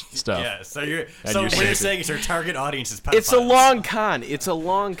download your stuff. Yeah, so you're And so you're what you're safe. saying is your target audience is pedophiles. It's a long con. It's a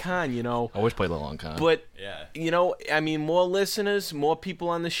long con, you know. I always play the long con. But Yeah. you know, I mean, more listeners, more people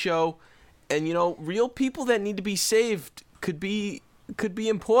on the show, and you know, real people that need to be saved could be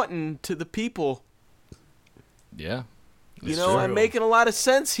important to the people. yeah. You know, I'm true. making a lot of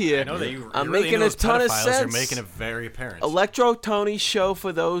sense here. I know that you I'm really making know a those ton of pedophiles. sense. You're making it very apparent. Electro Tony's show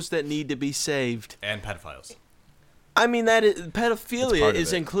for those that need to be saved. And pedophiles. I mean, that is, It's pedophilia part of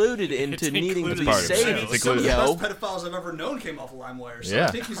is it. included into It's needing to included be part of it. saved. It's Some of the Yo. best pedophiles I've ever known came off of LimeWire. So Yeah.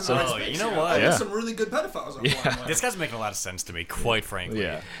 I think he's in So- the right Oh, space you know here. what? I Yeah. met some really good pedophiles on LimeWire. This guy's making a lot of sense to me, quite frankly.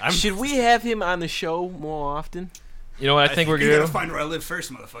 Yeah. I'm, Should we have him on the show more often? You know what I think we're You gonna gotta do? find where I live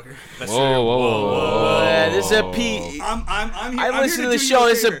first, motherfucker. that's Whoa, true. whoa, whoa. This is a P. I'm here. I I'm listen here to the do show. you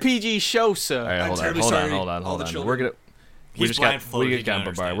a It's a favor. PG show, sir. All right, I'm hold on, terribly hold on, sorry, hold on, all hold the on. children. We're gonna. We He's just got blindfolded, we he just got can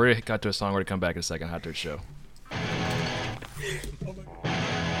bombarded. understand. We're gonna cut to a song. We're gonna come back in a second. Hot Dirt Show.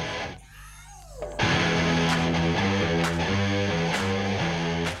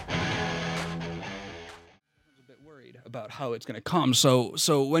 Worried about how it's going to come. So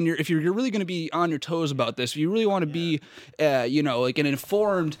when if you're really going to be on your toes about this, if you really want to be, like an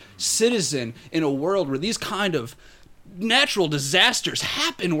informed citizen in a world where these kind of natural disasters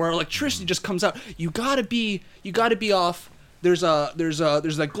happen, where electricity just comes out, you gotta be off. There's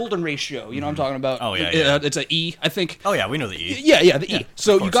that golden ratio. You know what I'm talking about? Oh, yeah. It's a E, I think. Oh yeah, we know the E. Yeah, the E.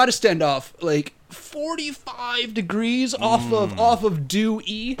 So you course. got to stand off like 45 degrees off of due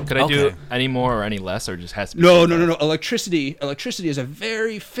E. Could I do Okay. any more or any less, or just has to be? No. 45? Electricity is a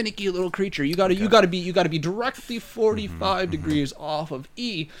very finicky little creature. You gotta be directly 45 degrees off of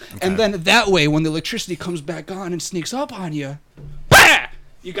E, and then that way, when the electricity comes back on and sneaks up on you, bah!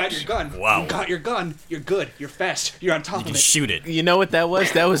 You got your gun. Wow. You got your gun. You're good. You're fast. You're on top You of can it. shoot it. You know what that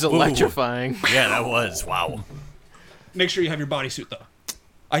was? That was electrifying. Yeah, that was wow. Make sure you have your bodysuit though.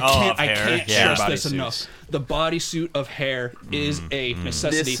 I of can't hair. stress Yeah, this bodysuits. enough. The bodysuit of hair is a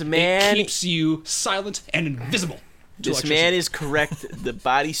necessity. This man- It keeps you silent and invisible. to This electricity. man is correct. The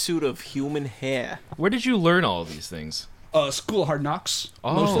bodysuit of human hair. Where did you learn all of these things? School of Hard Knocks.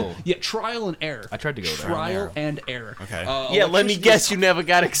 Oh. Mostly. Yeah, Trial and Error. I tried to go there. Trial and Error. Okay. Yeah, let me Electricity guess, is- you never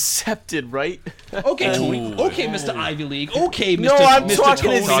got accepted, right? Okay, Tony. Okay, Mr. Ivy League. Okay, Mr. No, I'm Mr. talking to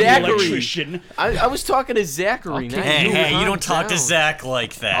Tony, the Zachary. electrician. I was talking to Zachary. Okay. not Hey, you. hey, you Calm don't talk to down. Zach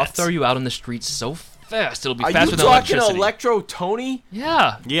like that. I'll throw you out on the streets so fast it'll be Are faster you than talking electricity. Electro Tony?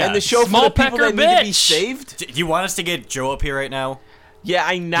 Yeah. Yeah. And the show Small for the people pecker that need to be bitch. saved? Do you want us to get Joe up here right now? Yeah,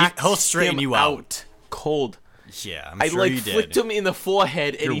 I knocked he'll straighten him you out. cold. Yeah, I'm I sure like you did. flicked him in the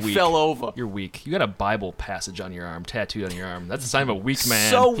forehead and You're he weak. fell over. You're weak. You got a Bible passage on your arm, tattooed on your arm. That's a sign of a weak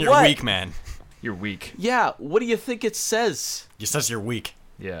man. So You're what? weak, man. You're weak. Yeah, what do you think it says? It says you're weak.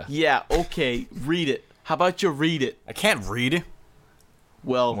 Yeah. Yeah, okay, read it. How about you read it? I can't read.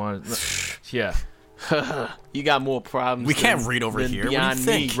 Well, Yeah. you got more problems. We can't than- read over than here. What do you beyond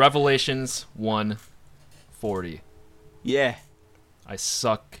think? me. Revelations 1:40. Yeah. I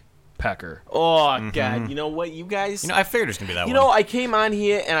suck pecker. Oh God, you know what, you guys? You know, I figured it was gonna be that You one. know, I came on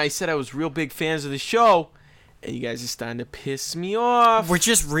here and I said I was real big fans of the show, and you guys are starting to piss me off. We're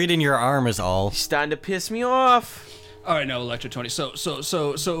just reading your arm is all. starting to piss me off. All right, now, Electro Tony.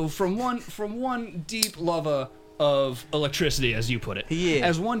 So from one deep lover of electricity, as you put it, Yeah.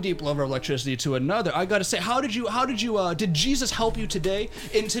 as one deep lover of electricity to another, I gotta say, did Jesus help you today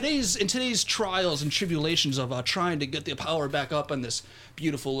in today's trials and tribulations of trying to get the power back up on this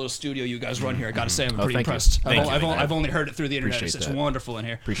beautiful little studio you guys run here? I gotta say, I'm pretty thank you. impressed. Thank you. I've only heard it through the internet. Appreciate It's that. wonderful in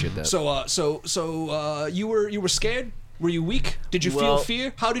here. Appreciate that. So you were scared? Were you weak? Did you feel Well-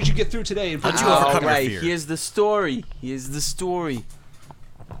 fear? How did you get through today? How'd you overcome All your right, fear? here's the story.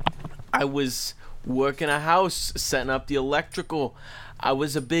 I was working a house, setting up the electrical. I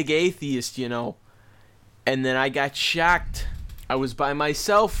was a big atheist, you know. And then I got shocked. I was by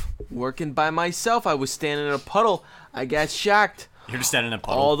myself, working by myself. I was standing in a puddle. I got shocked. You're just standing in a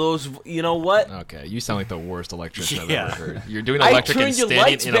puddle. All those, you know what? Okay, you sound like the worst electrician Yeah. I've ever heard. You're doing I electric and turned your standing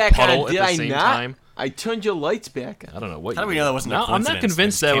lights in a back puddle on. Did at the I same not? time. I turned your lights back on. I don't know what. How do you we did. know that wasn't a No, I'm not coincidence?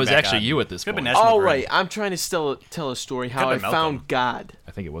 convinced It just that came was back actually on. you at this Could've been point. National All Grid. right, I'm trying to tell a story how I Could've been Malcolm. found God.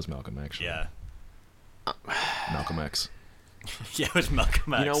 I think it was Malcolm actually. Yeah. Malcolm X. Yeah, it was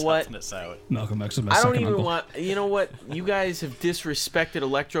Malcolm X. You know what? helping us out. Malcolm X is my I don't second even uncle. want. You know what? You guys have disrespected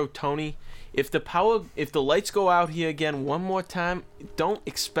Electro Tony. If the lights go out here again one more time, don't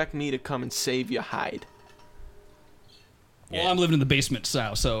expect me to come and save your hide. Well, I'm living in the basement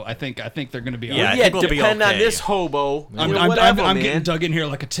now, so I think they're gonna be. Yeah, all I right. Yeah, think we'll be depend on okay. this hobo. I'm, You know, I'm, whatever, I'm man. getting dug in here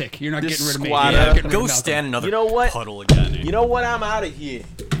like a tick. You're not This getting rid of me. squatter. You're not Yeah, getting rid go of Malcolm. stand another You know what? puddle again. You know what? I'm out of here.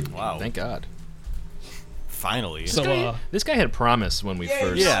 Wow. Thank God. Finally. So, This guy had promise when we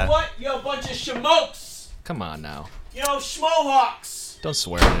first. You Yeah. know what? You're a bunch of schmokes. Come on now. You know, schmohawks. Don't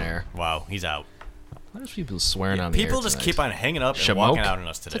swear in air. Wow, he's out. Why are people swearing on the air People just tonight? keep on hanging up and Shamoke? walking out on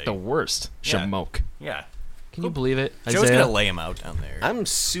us It's today. like the worst. Yeah. Shamoke. Yeah. Can you believe it? Joe's Isaiah? gonna lay him out down there. I'm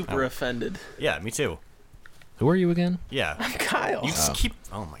super offended. Yeah, me too. Who are you again? Yeah. Kyle. You just keep.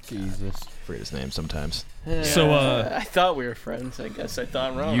 Oh my god. Jesus. Forget his name sometimes. So, I thought we were friends. I guess I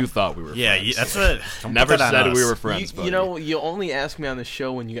thought wrong. You thought we were Yeah, friends. that's what. don't Never put that on said we us. were friends, buddy. You know, you only ask me on the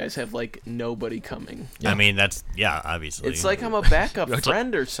show when you guys have like nobody coming. I mean, that's obviously. It's like I'm a backup You're like-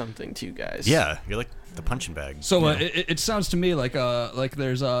 friend or something to you guys. Yeah, you're like the punching bag. so it sounds to me like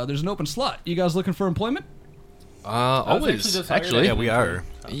there's an open slot. You guys looking for employment? Always. just hired Actually, Yeah, we are.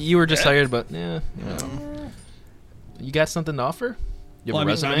 you were just hired, but yeah. You got something to offer? You have a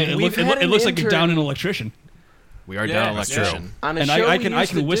resume? it, We've look, had it an looks like you're intern- down an electrician, we are Yeah, down an that's electrician. On a and show I we can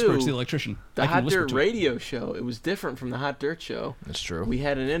used to whisper do, to the electrician. the I can Hot whisper Dirt to him. radio show. It was different from the Hot Dirt show. That's true. We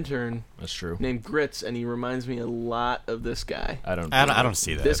had an intern That's true. named Grits, and he reminds me a lot of this guy. I don't. I don't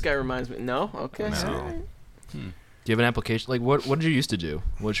see that. This guy reminds me. No, okay. No. alright. Do you have an application? Like, what did you used to do?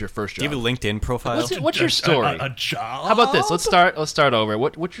 What was your first Do job? you have a LinkedIn profile? What's your story? A job. How about this? Let's start over.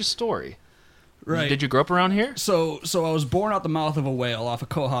 What's your story? Right. Did you grow up around here? So I was born out the mouth of a whale off of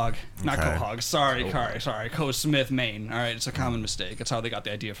Quahog. Not Okay. Quahog. Sorry. Coe Smith, Maine. All right, it's a common mistake. That's how they got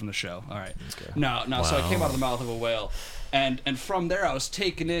the idea from the show. All right. No. So I came out of the mouth of a whale, and from there I was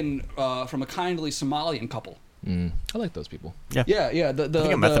taken in from a kindly Somalian couple. I like those people. Yeah. The, I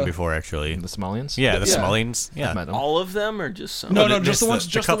think I met them before, actually. The Somalians. Yeah, the Yeah. Somalians. Yeah. I've met them. All of them, or just some? No, the- just the the- ones,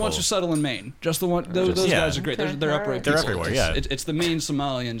 the just the ones couple. who settle in Maine. Just the one. Those yeah. guys are great. They're upright. They're people. everywhere, It's- yeah. It's the Maine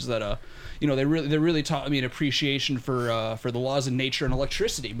Somalians that they really taught me an appreciation for the laws of nature and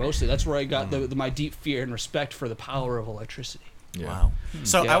electricity. Mostly, that's where I got my deep fear and respect for the power of electricity. Yeah. Wow.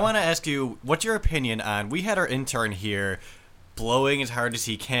 So Yeah. I want to ask you, what's your opinion on? We had our intern here, blowing as hard as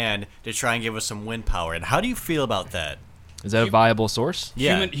he can to try and give us some wind power. And how do you feel about that? Is that a viable source?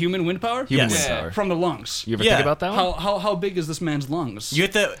 Yeah. Human wind power. Human Yes. wind power. From the lungs. You ever Yeah. think about that one? How big is this man's lungs? You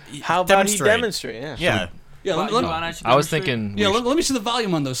have to How about demonstrate. he demonstrate? Yeah. Yeah. Yeah, Why, let, you want to I was thinking. yeah, we let me see the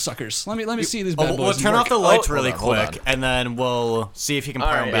volume on those suckers. Let me see these bad boys. We'll turn work. off the lights really hold on. quick, and then we'll see if you can All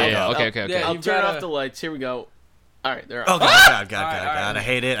power right, them back yeah, up. okay, okay, okay. Yeah, I'll you turn gotta- off the lights. Here we go. All right, they're Oh off. God, All right. I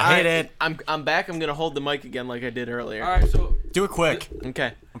hate it. All I hate right, it. I'm back. I'm gonna hold the mic again like I did earlier. All right, so Do it quick.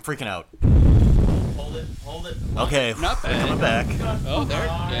 Okay. I'm freaking out. Hold it. Okay, Not bad. coming back. Oh, there.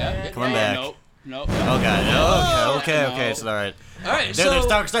 Yeah. Coming back. No. Oh God. Okay. No. It's all right. All right. There,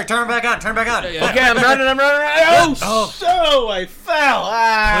 So. start. Turn back on. Turn back on. Yeah. Okay, I'm running. Oh, so I fell.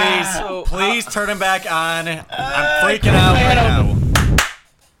 Ah. Please turn them back on. I'm freaking out right now.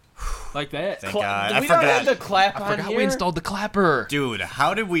 like that. Thank God. I we don't have forgot. the clap on Forgot here. we installed the clapper. Dude,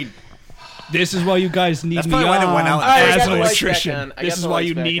 how did we? This is why you guys need That's me probably why they went out on and as fixed an it. electrician. I got This is the why lights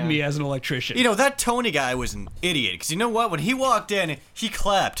you back need on. me as an electrician. You know, that Tony guy was an idiot. Because you know what? When he walked in, he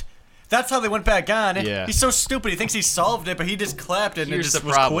clapped. That's how they went back on. Yeah. He's so stupid. He thinks he solved it, but he just clapped it, and it Here's just the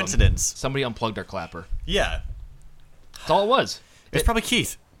was problem. coincidence. Somebody unplugged our clapper. Yeah. That's all it was. It's probably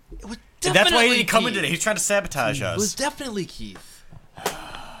Keith. It was And that's why he definitely didn't come in Keith. today. He's trying to sabotage It was us. definitely Keith.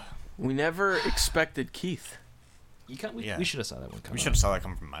 We never expected Keith. Yeah. We should have saw that one coming. We should have saw that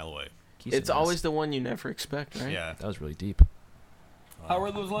coming from a mile away. Keith It's said always the one you never expect, right? Yeah. that was really deep. How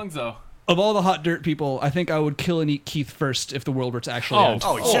were those lungs though? of all the hot dirt people, I think I would kill and eat Keith first if the world were to actually end.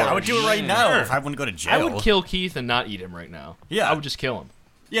 Oh, yeah, I would do it right now if I wouldn't go to jail. I would kill Keith and not eat him right now. Yeah. I would just kill him.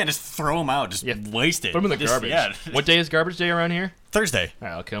 Yeah, just throw him out. Just waste it. Put him in the Just- garbage. Yeah. What day is garbage day around here? Thursday. All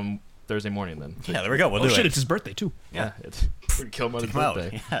right, I'll kill him Thursday morning then. Yeah, there we go. We'll Oh do shit, it. it's his birthday too. Yeah. We'd kill him on his Take him out.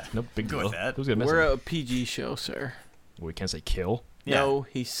 birthday. Yeah. No big Good deal. with that. Who's gonna miss We're him? a PG show, sir. We can't say kill. Yeah. No,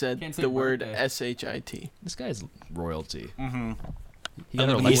 he said Can't say the word birthday. SHIT. This guy's royalty. Mm-hmm. He got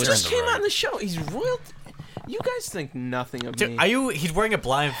I our mean, He He's just in the came right. on the show. He's royalty. You guys think nothing of Dude, me. he's wearing a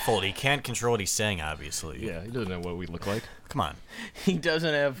blindfold. He can't control what he's saying, obviously. Yeah, he doesn't know what we look like. Come on. He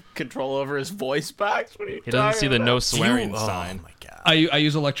doesn't have control over his voice box. What are you He doesn't see the talking no about? swearing Oh, sign. my God. I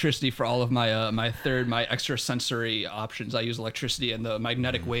use electricity for all of my my extra sensory options. I use electricity and the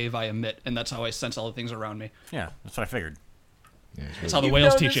magnetic wave I emit, and that's how I sense all the things around me. Yeah, that's what I figured. Yeah, it's That's really- how the You've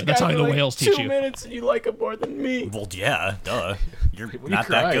whales known teach this you. That's guy how for the like whales 2 teach you. minutes and you like him more than me. Well, yeah, duh. You're What are you not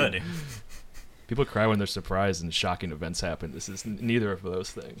that crying? good. People cry when they're surprised and shocking events happen. This is neither of those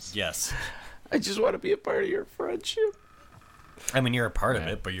things. Yes. I just want to be a part of your friendship. I mean, you're a part of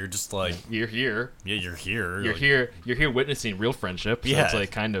Yeah. it, but you're just like, You're here. yeah, you're here. You're like, here. You're here witnessing real friendship. So Yeah. it's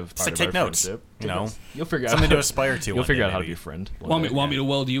like kind of part like of take our notes, friendship. you know? You'll figure out Something how to aspire to You'll one figure day, out how to maybe. be a friend. one Want me day. want me to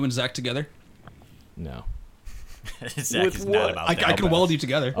weld you and Zach together? No. Zach With is what? not about I that. can weld you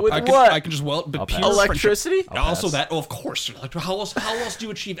together. With I can, what? I can just weld. But I'll pure pass. friendship. Electricity? Also pass. that. Oh, of course. Like, how else do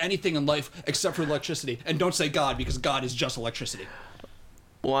you achieve anything in life except for electricity? And don't say God, because God is just electricity.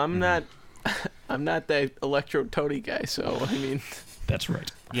 Well, I'm not that Electro Toady guy, so I mean, That's right.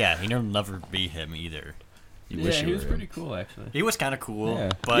 Yeah, you'll never be him either. You wish Yeah, you he were was him. pretty cool actually. He was kind of cool, Yeah.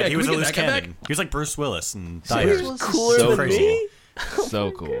 but Yeah, he can was we a get loose that guy back? cannon. He was like Bruce Willis and he Die was Hard. cooler so than crazy. me.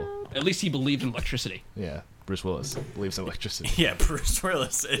 So cool. At least he believed in electricity. Yeah. Bruce Willis believes in electricity. Yeah, Bruce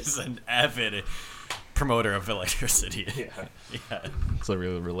Willis is an avid promoter of electricity. Yeah. It's a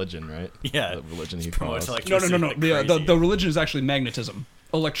real religion, right? Yeah. The religion he Promotes follows. No. electricity. like crazy. The religion is actually magnetism.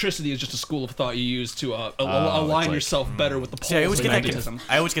 Electricity is just a school of thought you use to align like- yourself better with the poles See, I always of get that. magnetism.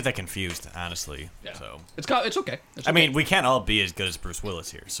 I always get that confused, honestly. Yeah. So, It's okay. It's I okay. mean, we can't all be as good as Bruce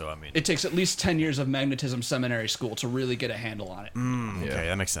Willis here. So, I mean, It takes at least 10 years of magnetism seminary school to really get a handle on it. okay,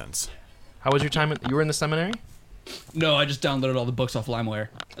 that makes sense. How was your time? You were in the seminary? No, I just downloaded all the books off LimeWire.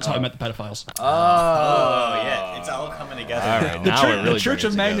 That's how I met the pedophiles. Oh yeah, it's all coming together. All right, now. now we're really the Church bringing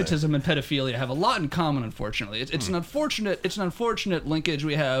of it together. Magnetism and pedophilia have a lot in common. Unfortunately, it's an unfortunate linkage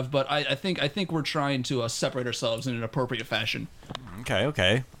we have, but I think we're trying to separate ourselves in an appropriate fashion.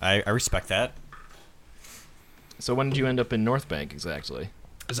 Okay. I respect that. So when did you end up in North Bank exactly?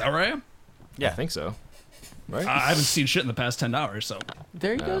 Is that where I am? I think so. Right? I haven't seen shit in the past 10 hours, so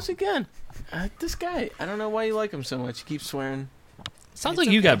There he goes again. This guy. I don't know why you like him so much. He keeps swearing. Sounds like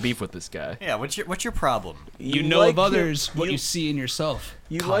you got beef with this guy. Yeah. What's your problem? you know like of others him, what you see in yourself.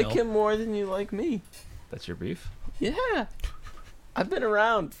 You Kyle. like him more than you like me. That's your beef? Yeah. I've been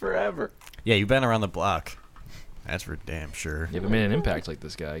around forever. Yeah, you've been around the block. That's for damn sure. You haven't made an impact like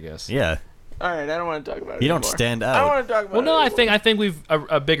this guy, I guess. Yeah. All right, I don't want to talk about it You don't anymore. stand I don't out. want to talk about Well, it no, anymore. I think we've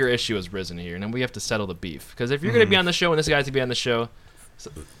a bigger issue has risen here, and then we have to settle the beef. Because if you're going to be on the show and this guy's going to be on the show,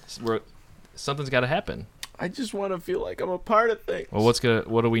 something's got to happen. I just want to feel like I'm a part of things. Well,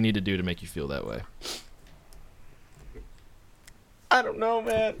 what do we need to do to make you feel that way? I don't know,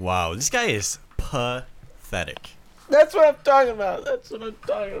 man. Wow, this guy is pathetic. That's what I'm talking about. That's what I'm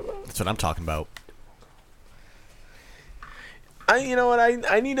talking about. That's what I'm talking about. You know what?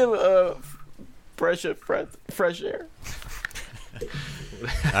 I need a fresh air.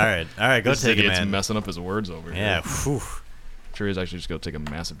 All right, go This take it, idiot's man. messing up his words over here. Yeah, whew. Sure, he's actually just gonna take a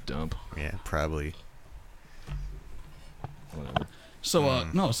massive dump. Yeah, probably. Whatever. So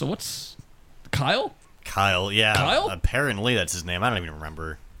no. So what's Kyle? Kyle, yeah. Kyle? Apparently that's his name. I don't even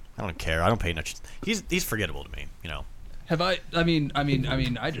remember. I don't care. I don't pay much. He's forgettable to me. You know. Have I mean,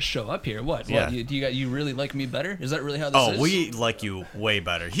 I just show up here. What? Yeah. What, you really like me better? Is that really how this is? Oh, we like you way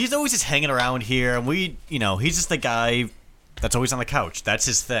better. He's always just hanging around here, and he's just the guy that's always on the couch. That's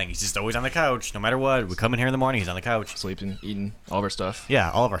his thing. He's just always on the couch, no matter what. We come in here in the morning, he's on the couch. Sleeping, eating, all of our stuff.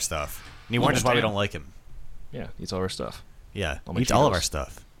 Yeah, all of our stuff. And he wonders why we don't like him. Yeah, eats all of our stuff. Yeah, All my eats all of Cheetos. our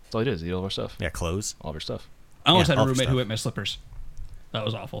stuff. That's all he does. Eat all of our stuff. Yeah, clothes. All of our stuff. I almost Yeah, had a all the roommate stuff. who ate my slippers. That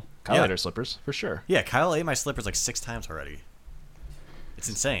was awful. Kyle Yeah. ate our slippers, for sure. Yeah, Kyle ate my slippers like 6 times already. It's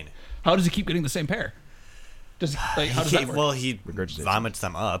insane. How does he keep getting the same pair? Does like how does that work? Well, he Regurgitates vomits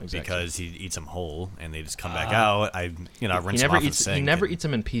them up Exactly. because he eats them whole, and they just come back out. I rinse He them never off in the eats. sink. He never and- eats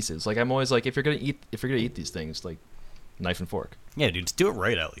them in pieces. Like I'm always like, if you're gonna eat these things, like knife and fork. Yeah, dude, just do it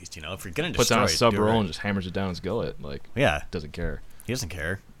right at least. If you're gonna Puts destroy down a it, sub do it roll right. and just hammers it down his gullet. Like Yeah, doesn't care. he doesn't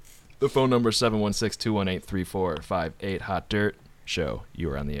care. The phone number is 716-218-3458. Hot Dirt Show.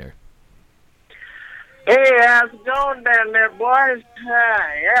 You are on the air. Hey, how's it going down there, boys?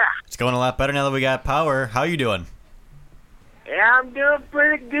 Yeah. It's going a lot better now that we got power. How you doing? Yeah, I'm doing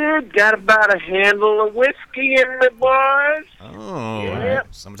pretty good. Got about a handle of whiskey in me, boys. Oh, Yep.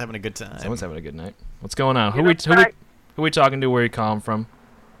 someone's having a good time. Someone's having a good night. What's going on? You know, Who we talking to? Where you calling from?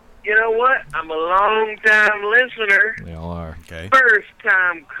 You know what? I'm a long-time listener, They all are. Okay.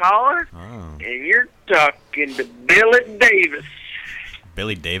 first-time caller, Oh, and you're talking to Billy Davis.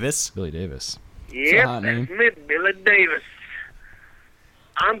 Billy Davis. Billy Davis. Yep, hot that's name. me, Billy Davis.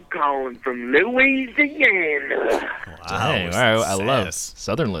 I'm calling from Louisiana. Wow, Hey, all right, I love sass.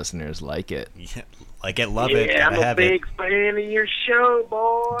 Southern listeners like it. Yeah, like it, love it, Yeah, I'm gotta a have big it. fan of your show,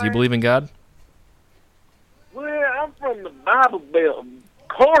 boy. Do you believe in God? Well, I'm from the Bible Belt. Of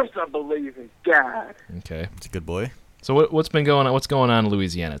course I believe in God. Okay. It's a good boy. So what's been going on? What's going on in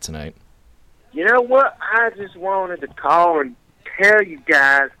Louisiana tonight? You know what? I just wanted to call and tell you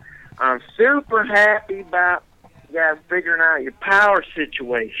guys I'm super happy about you guys figuring out your power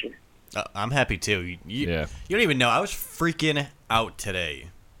situation. I'm happy too. You don't even know. I was freaking out today.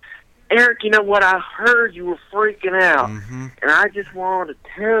 Eric, you know what? I heard you were freaking out. Mm-hmm. And I just wanted to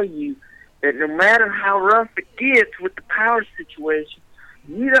tell you that no matter how rough it gets with the power situation,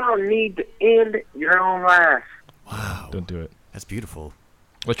 you don't need to end your own life. Wow, Don't do it. that's beautiful.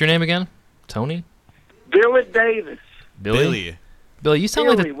 What's your name again? Tony? Billy Davis. Billy, you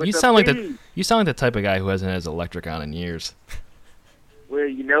sound Billy like with you a sound like B. the you sound like the type of guy who hasn't had his electric on in years. Well,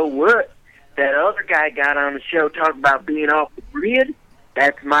 you know what? That other guy got on the show talking about being off the grid.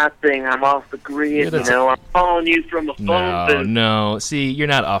 That's my thing. I'm off the grid. that's I'm calling you from a phone No, booth. no. See, you're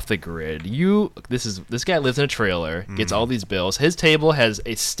not off the grid. This guy lives in a trailer, gets all these bills. His table has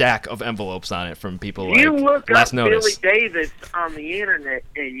a stack of envelopes on it from people You like look last up notice. Billy Davis on the internet,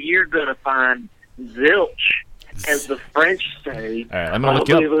 and you're gonna find zilch, as the French say. All right, I'm gonna look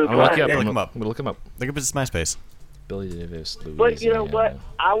you up. I'm gonna look you up. Yeah, I'm look him gonna up. I'm gonna look him up. Look up his MySpace. Billy Davis, Louisiana. But you know what?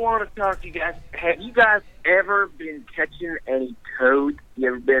 I want to talk to you guys. Have you guys ever been catching any toads? You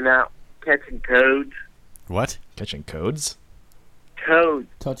ever been out catching toads? What? Catching codes? Toads.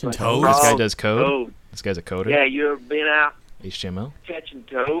 Touching Toads? This guy Frogs, does code. toads. This guy's a coder. Yeah, you ever been out HTML. catching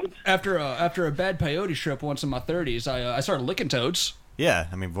toads? After a bad peyote trip once in my 30s, I started licking toads. Yeah,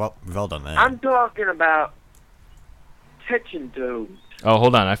 I mean, we've all done that. I'm talking about catching toads. Oh,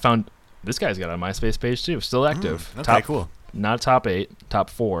 hold on. I found this guy's got a MySpace page too. Still active. Okay, cool. Not top 8, top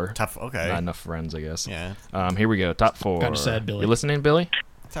 4. Okay. Not enough friends, I guess. Yeah. Here we go. Top 4. Kinda sad, Billy. You listening, Billy?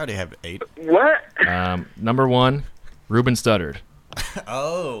 It's already have 8. What? Number 1, Ruben Studdard.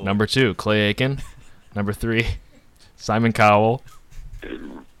 Oh. Number 2, Clay Aiken. Number 3, Simon Cowell.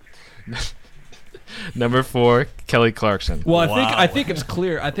 Number 4, Kelly Clarkson. Well, Wow. I think it's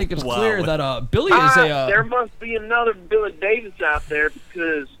clear. I think it's Wow. clear that Billy is There a. must be another Billy Davis out there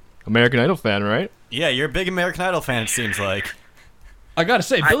because American Idol fan, right? Yeah, you're a big American Idol fan, it seems like. I gotta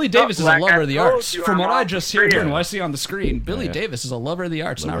say, Billy Davis is a like lover I of the told arts. you, From I'm what I off just the hear grid. here and what I see on the screen, Billy Yeah. Davis is a lover of the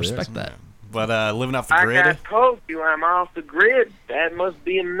arts, and I Lover of the respect arts. that. But living off the like grid. I told you, I'm off the grid. That must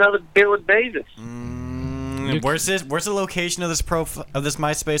be another Billy Davis. Where's the location of this of this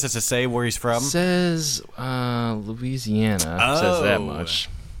MySpace? Does it say where he's from? Says Louisiana. Says that Oh. much.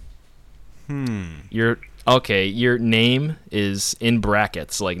 Your name is in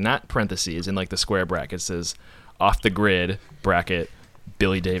brackets, like not parentheses, in like the square bracket. It says off the grid bracket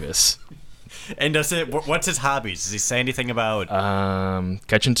Billy Davis. And what's his hobbies? Does he say anything about?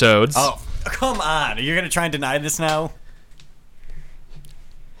 Catching toads. Oh, Come on, you're gonna try and deny this now?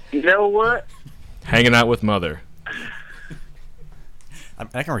 You know what? Hanging out with mother.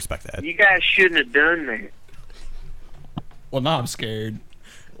 I can respect that. You guys shouldn't have done that. Well, now I'm scared.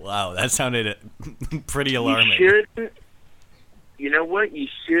 Wow, that sounded pretty You alarming. shouldn't. You know what? You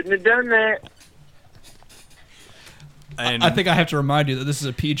shouldn't have done that. And I think I have to remind you that this is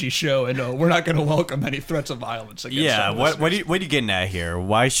a PG show, and we're not going to welcome any threats of violence against yeah, our what are listeners. you getting at here?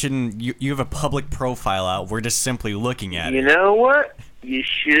 Why shouldn't you have a public profile out? We're just simply looking at You it. know what? You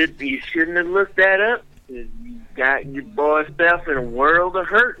shouldn't have looked that up. 'Cause you got your boy self in a world of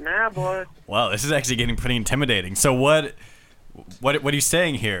hurt now, boy. Wow, this is actually getting pretty intimidating. So what are you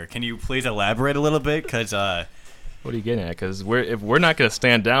saying here? Can you please elaborate a little bit? Because What are you getting at? Because if we're not going to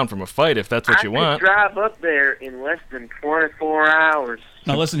stand down from a fight if that's what I you could want. drive up there in less than 24 hours.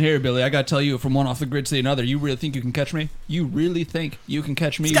 Now listen here, Billy. I got to tell you, from one off the grid to another, you really think you can catch me? You really think you can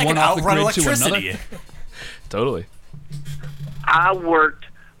catch me this guy one can off the outrun grid to electricity. another? Totally. I worked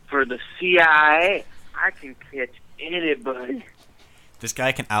for the CIA. I can catch anybody. This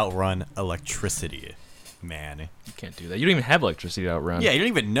guy can outrun electricity, man. You can't do that. You don't even have electricity to outrun. Yeah, you don't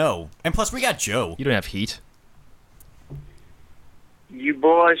even know. And plus, we got Joe. You don't have heat. You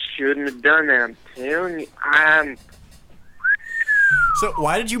boys shouldn't have done that. I'm telling you. So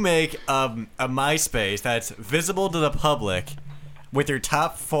why did you make a MySpace that's visible to the public with your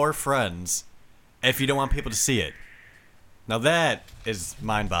top 4 friends if you don't want people to see it? Now that is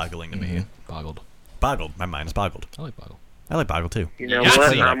mind-boggling to me. Boggled. Boggled. My mind is boggled. I like boggle. I like boggle too. You know Yeah,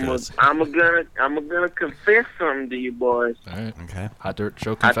 what? see after this. I'm gonna confess something to you boys. All right. Okay. Hot Dirt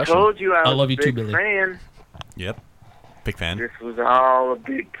Show I confession. told you I was love you a big too, Billy. fan. Yep. Big fan. This was all a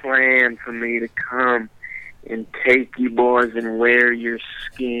big plan for me to come and take you boys and wear your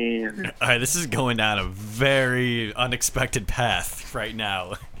skin. All right, this is going down a very unexpected path right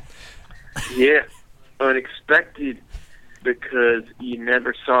now. Yeah, unexpected because you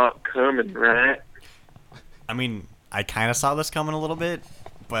never saw it coming, right? I mean, I kind of saw this coming a little bit,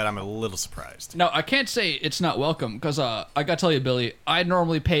 but I'm a little surprised. No, I can't say it's not welcome, because I got to tell you, Billy, I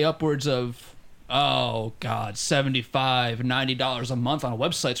normally pay upwards of, $75, $90 a month on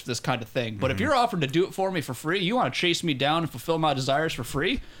websites for this kind of thing. But if you're offering to do it for me for free, you want to chase me down and fulfill my desires for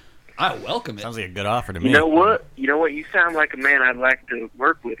free, I welcome it. Sounds like a good offer to me. You know what? You sound like a man I'd like to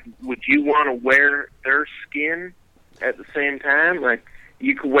work with. Would you want to wear their skin at the same time? Like,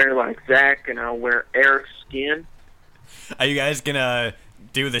 you could wear like Zach and I'll wear Eric's skin. Are you guys gonna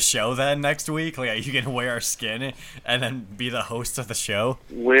do the show then next week? Like, are you gonna wear our skin and then be the host of the show?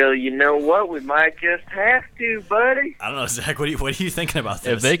 Well, you know what? We might just have to, buddy. I don't know, Zach. What are you thinking about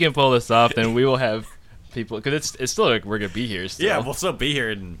this? If they can pull this off, then we will have people. Because it's still like we're gonna be here. Still. Yeah, we'll still be here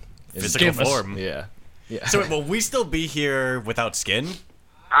in physical Give us- form. Yeah. Yeah. So will we still be here without skin,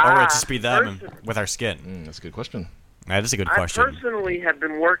 or will it just be them with our skin? That's a good question. That is a good I question. personally have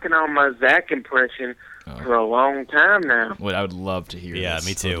been working on my Zach impression for a long time now. Wait, I would love to hear. Yeah, this.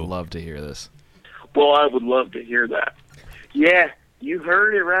 me too. I would love to hear this. Well, I would love to hear that. Yeah, you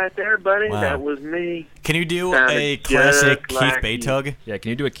heard it right there, buddy. Wow. That was me. Can you do Sounded a classic just like Keith Baytug? Yeah, can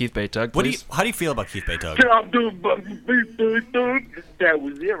you do a Keith Baytug, What do please? how do you feel about Keith Baytug? That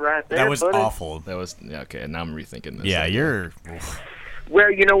was it right there, That was buddy. awful. That was okay. Now I'm rethinking this. Yeah, you're.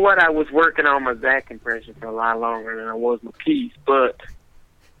 Well, you know what? I was working on my Zach impression for a lot longer than I was my Keith, but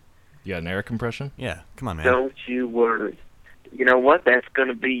You got an Eric impression? Yeah, come on, man. don't you worry. You know what? That's going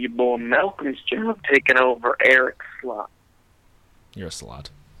to be your boy Malcolm's job, taking over Eric's slot. You're a slot.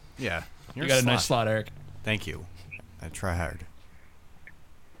 Yeah, You got a nice slot, Eric. Thank you. I try hard.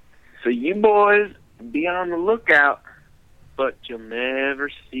 So you boys be on the lookout, but you'll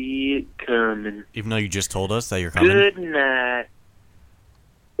never see it coming. Even though you just told us that you're coming. Good night.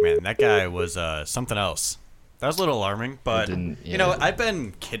 Man, that guy was something else. That was a little alarming, but didn't- you yeah. know, I've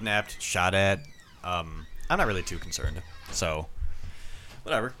been kidnapped, shot at. I'm not really too concerned. So,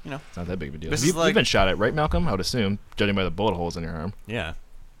 whatever, you know. It's not that big of a deal. This You've, is like- you've been shot at, right, Malcolm? I would assume, judging by the bullet holes in your arm. Yeah.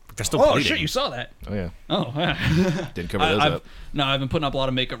 They're still Oh, bleeding. shit, you saw that. Oh, yeah. Oh, Didn't cover those up. No, I've been putting up a lot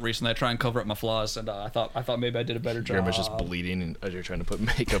of makeup recently. I try and cover up my flaws, and I thought maybe I did a better job. Your arm is just bleeding and, as you're trying to put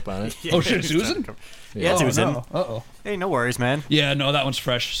makeup on it. Oh, shit, it's oozing? Yeah, it's Oh, oozing. no. Uh-oh. Hey, no worries, man. Yeah, no, that one's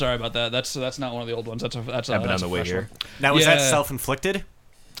fresh. Sorry about that. That's not one of the old ones. That's I've been that's on a the way fresh here. one. Now, was that Yeah. self-inflicted?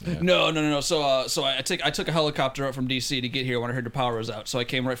 No. So I took a helicopter up from DC to get here when I heard the power was out. So I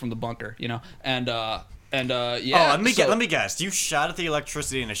came right from the bunker, you know, and yeah. Oh, let so- me guess. You shot at the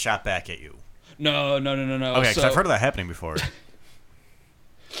electricity and it shot back at you. No. Okay, because So- I've heard of that happening before.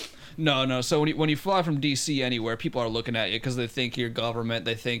 No. So when you fly from DC anywhere, people are looking at you because they think you're government,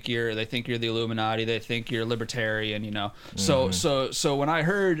 they think you're the Illuminati, they think you're libertarian, you know. So when I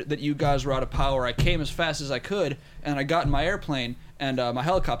heard that you guys were out of power, I came as fast as I could, and I got in my airplane and my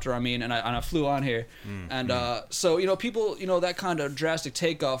helicopter, and I flew on here. So people, that kind of drastic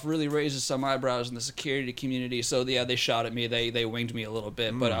takeoff really raises some eyebrows in the security community. So yeah, they shot at me, they winged me a little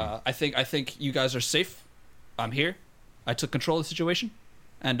bit, but I think you guys are safe. I'm here. I took control of the situation.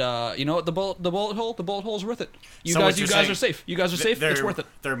 And you know what? The bullet hole's worth it. You guys are safe. You guys are safe. It's worth it.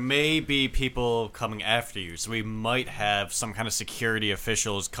 There may be people coming after you, so we might have some kind of security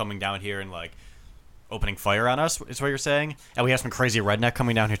officials coming down here and like opening fire on us. Is what you're saying? And we have some crazy redneck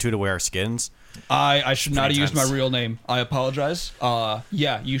coming down here too to wear our skins. I should not have used my real name. I apologize.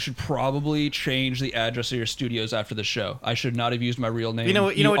 Yeah, you should probably change the address of your studios after the show. I should not have used my real name. You know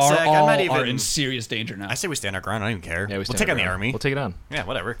what, Zach? I'm not even are in serious danger now. I say we stand our ground. I don't even care. Yeah, we'll take on the army. We'll take it on. Yeah,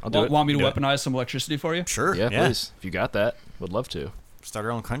 whatever. I'll do it. Want me to weaponize some electricity for you? Sure. Yeah, please. If you got that, would love to. Start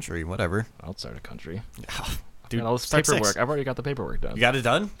our own country. Whatever. I'll start a country. Dude, all this paperwork. I've already got the paperwork done. You got it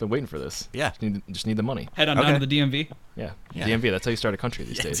done? Been waiting for this. Yeah. Just need the money. Head on down to the DMV. Yeah. DMV. That's how you start a country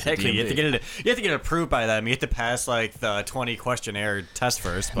these days. Exactly. You have to get it approved by them. You have to pass like the 20 questionnaire test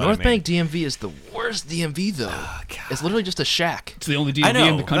first. But, North Bank DMV is the worst DMV though. Oh, God. It's literally just a shack. It's the only DMV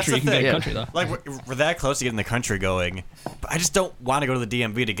in the country you can get in the country though. Like we're that close to getting the country going, but I just don't want to go to the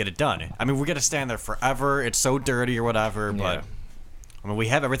DMV to get it done. I mean, we're gonna stand there forever. It's so dirty or whatever. But I mean, we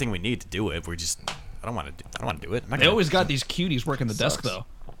have everything we need to do it. We're just I don't want to do it. They always got these cuties working the desk though.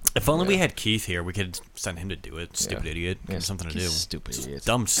 If only we had Keith here, we could send him to do it. Stupid idiot. Yeah, something to do. Stupid idiot.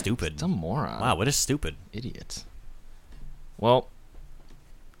 Dumb stupid. Dumb moron. Wow, what is stupid? Idiot. Well,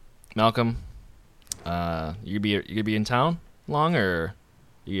 Malcolm, you gonna be in town long, or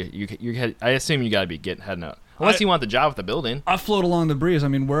you I assume you gotta be heading out. Unless you want the job with the building. I float along the breeze. I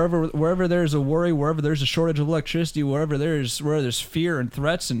mean, wherever there's a worry, wherever there's a shortage of electricity, where there's fear and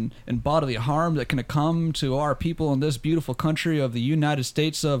threats and bodily harm that can come to our people in this beautiful country of the United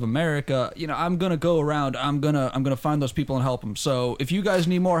States of America, I'm gonna go around. I'm gonna find those people and help them. So if you guys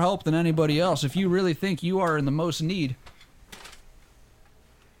need more help than anybody else, if you really think you are in the most need,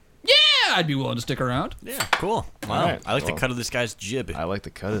 I'd be willing to stick around. Yeah, cool. Wow. Right, I like the cut of this guy's jib. I like the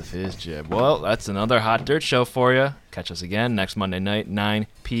cut of his jib. Well, that's another Hot Dirt show for you. Catch us again next Monday night, 9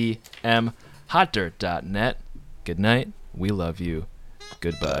 p.m. HotDirt.net. Good night. We love you.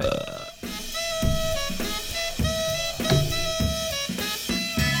 Goodbye.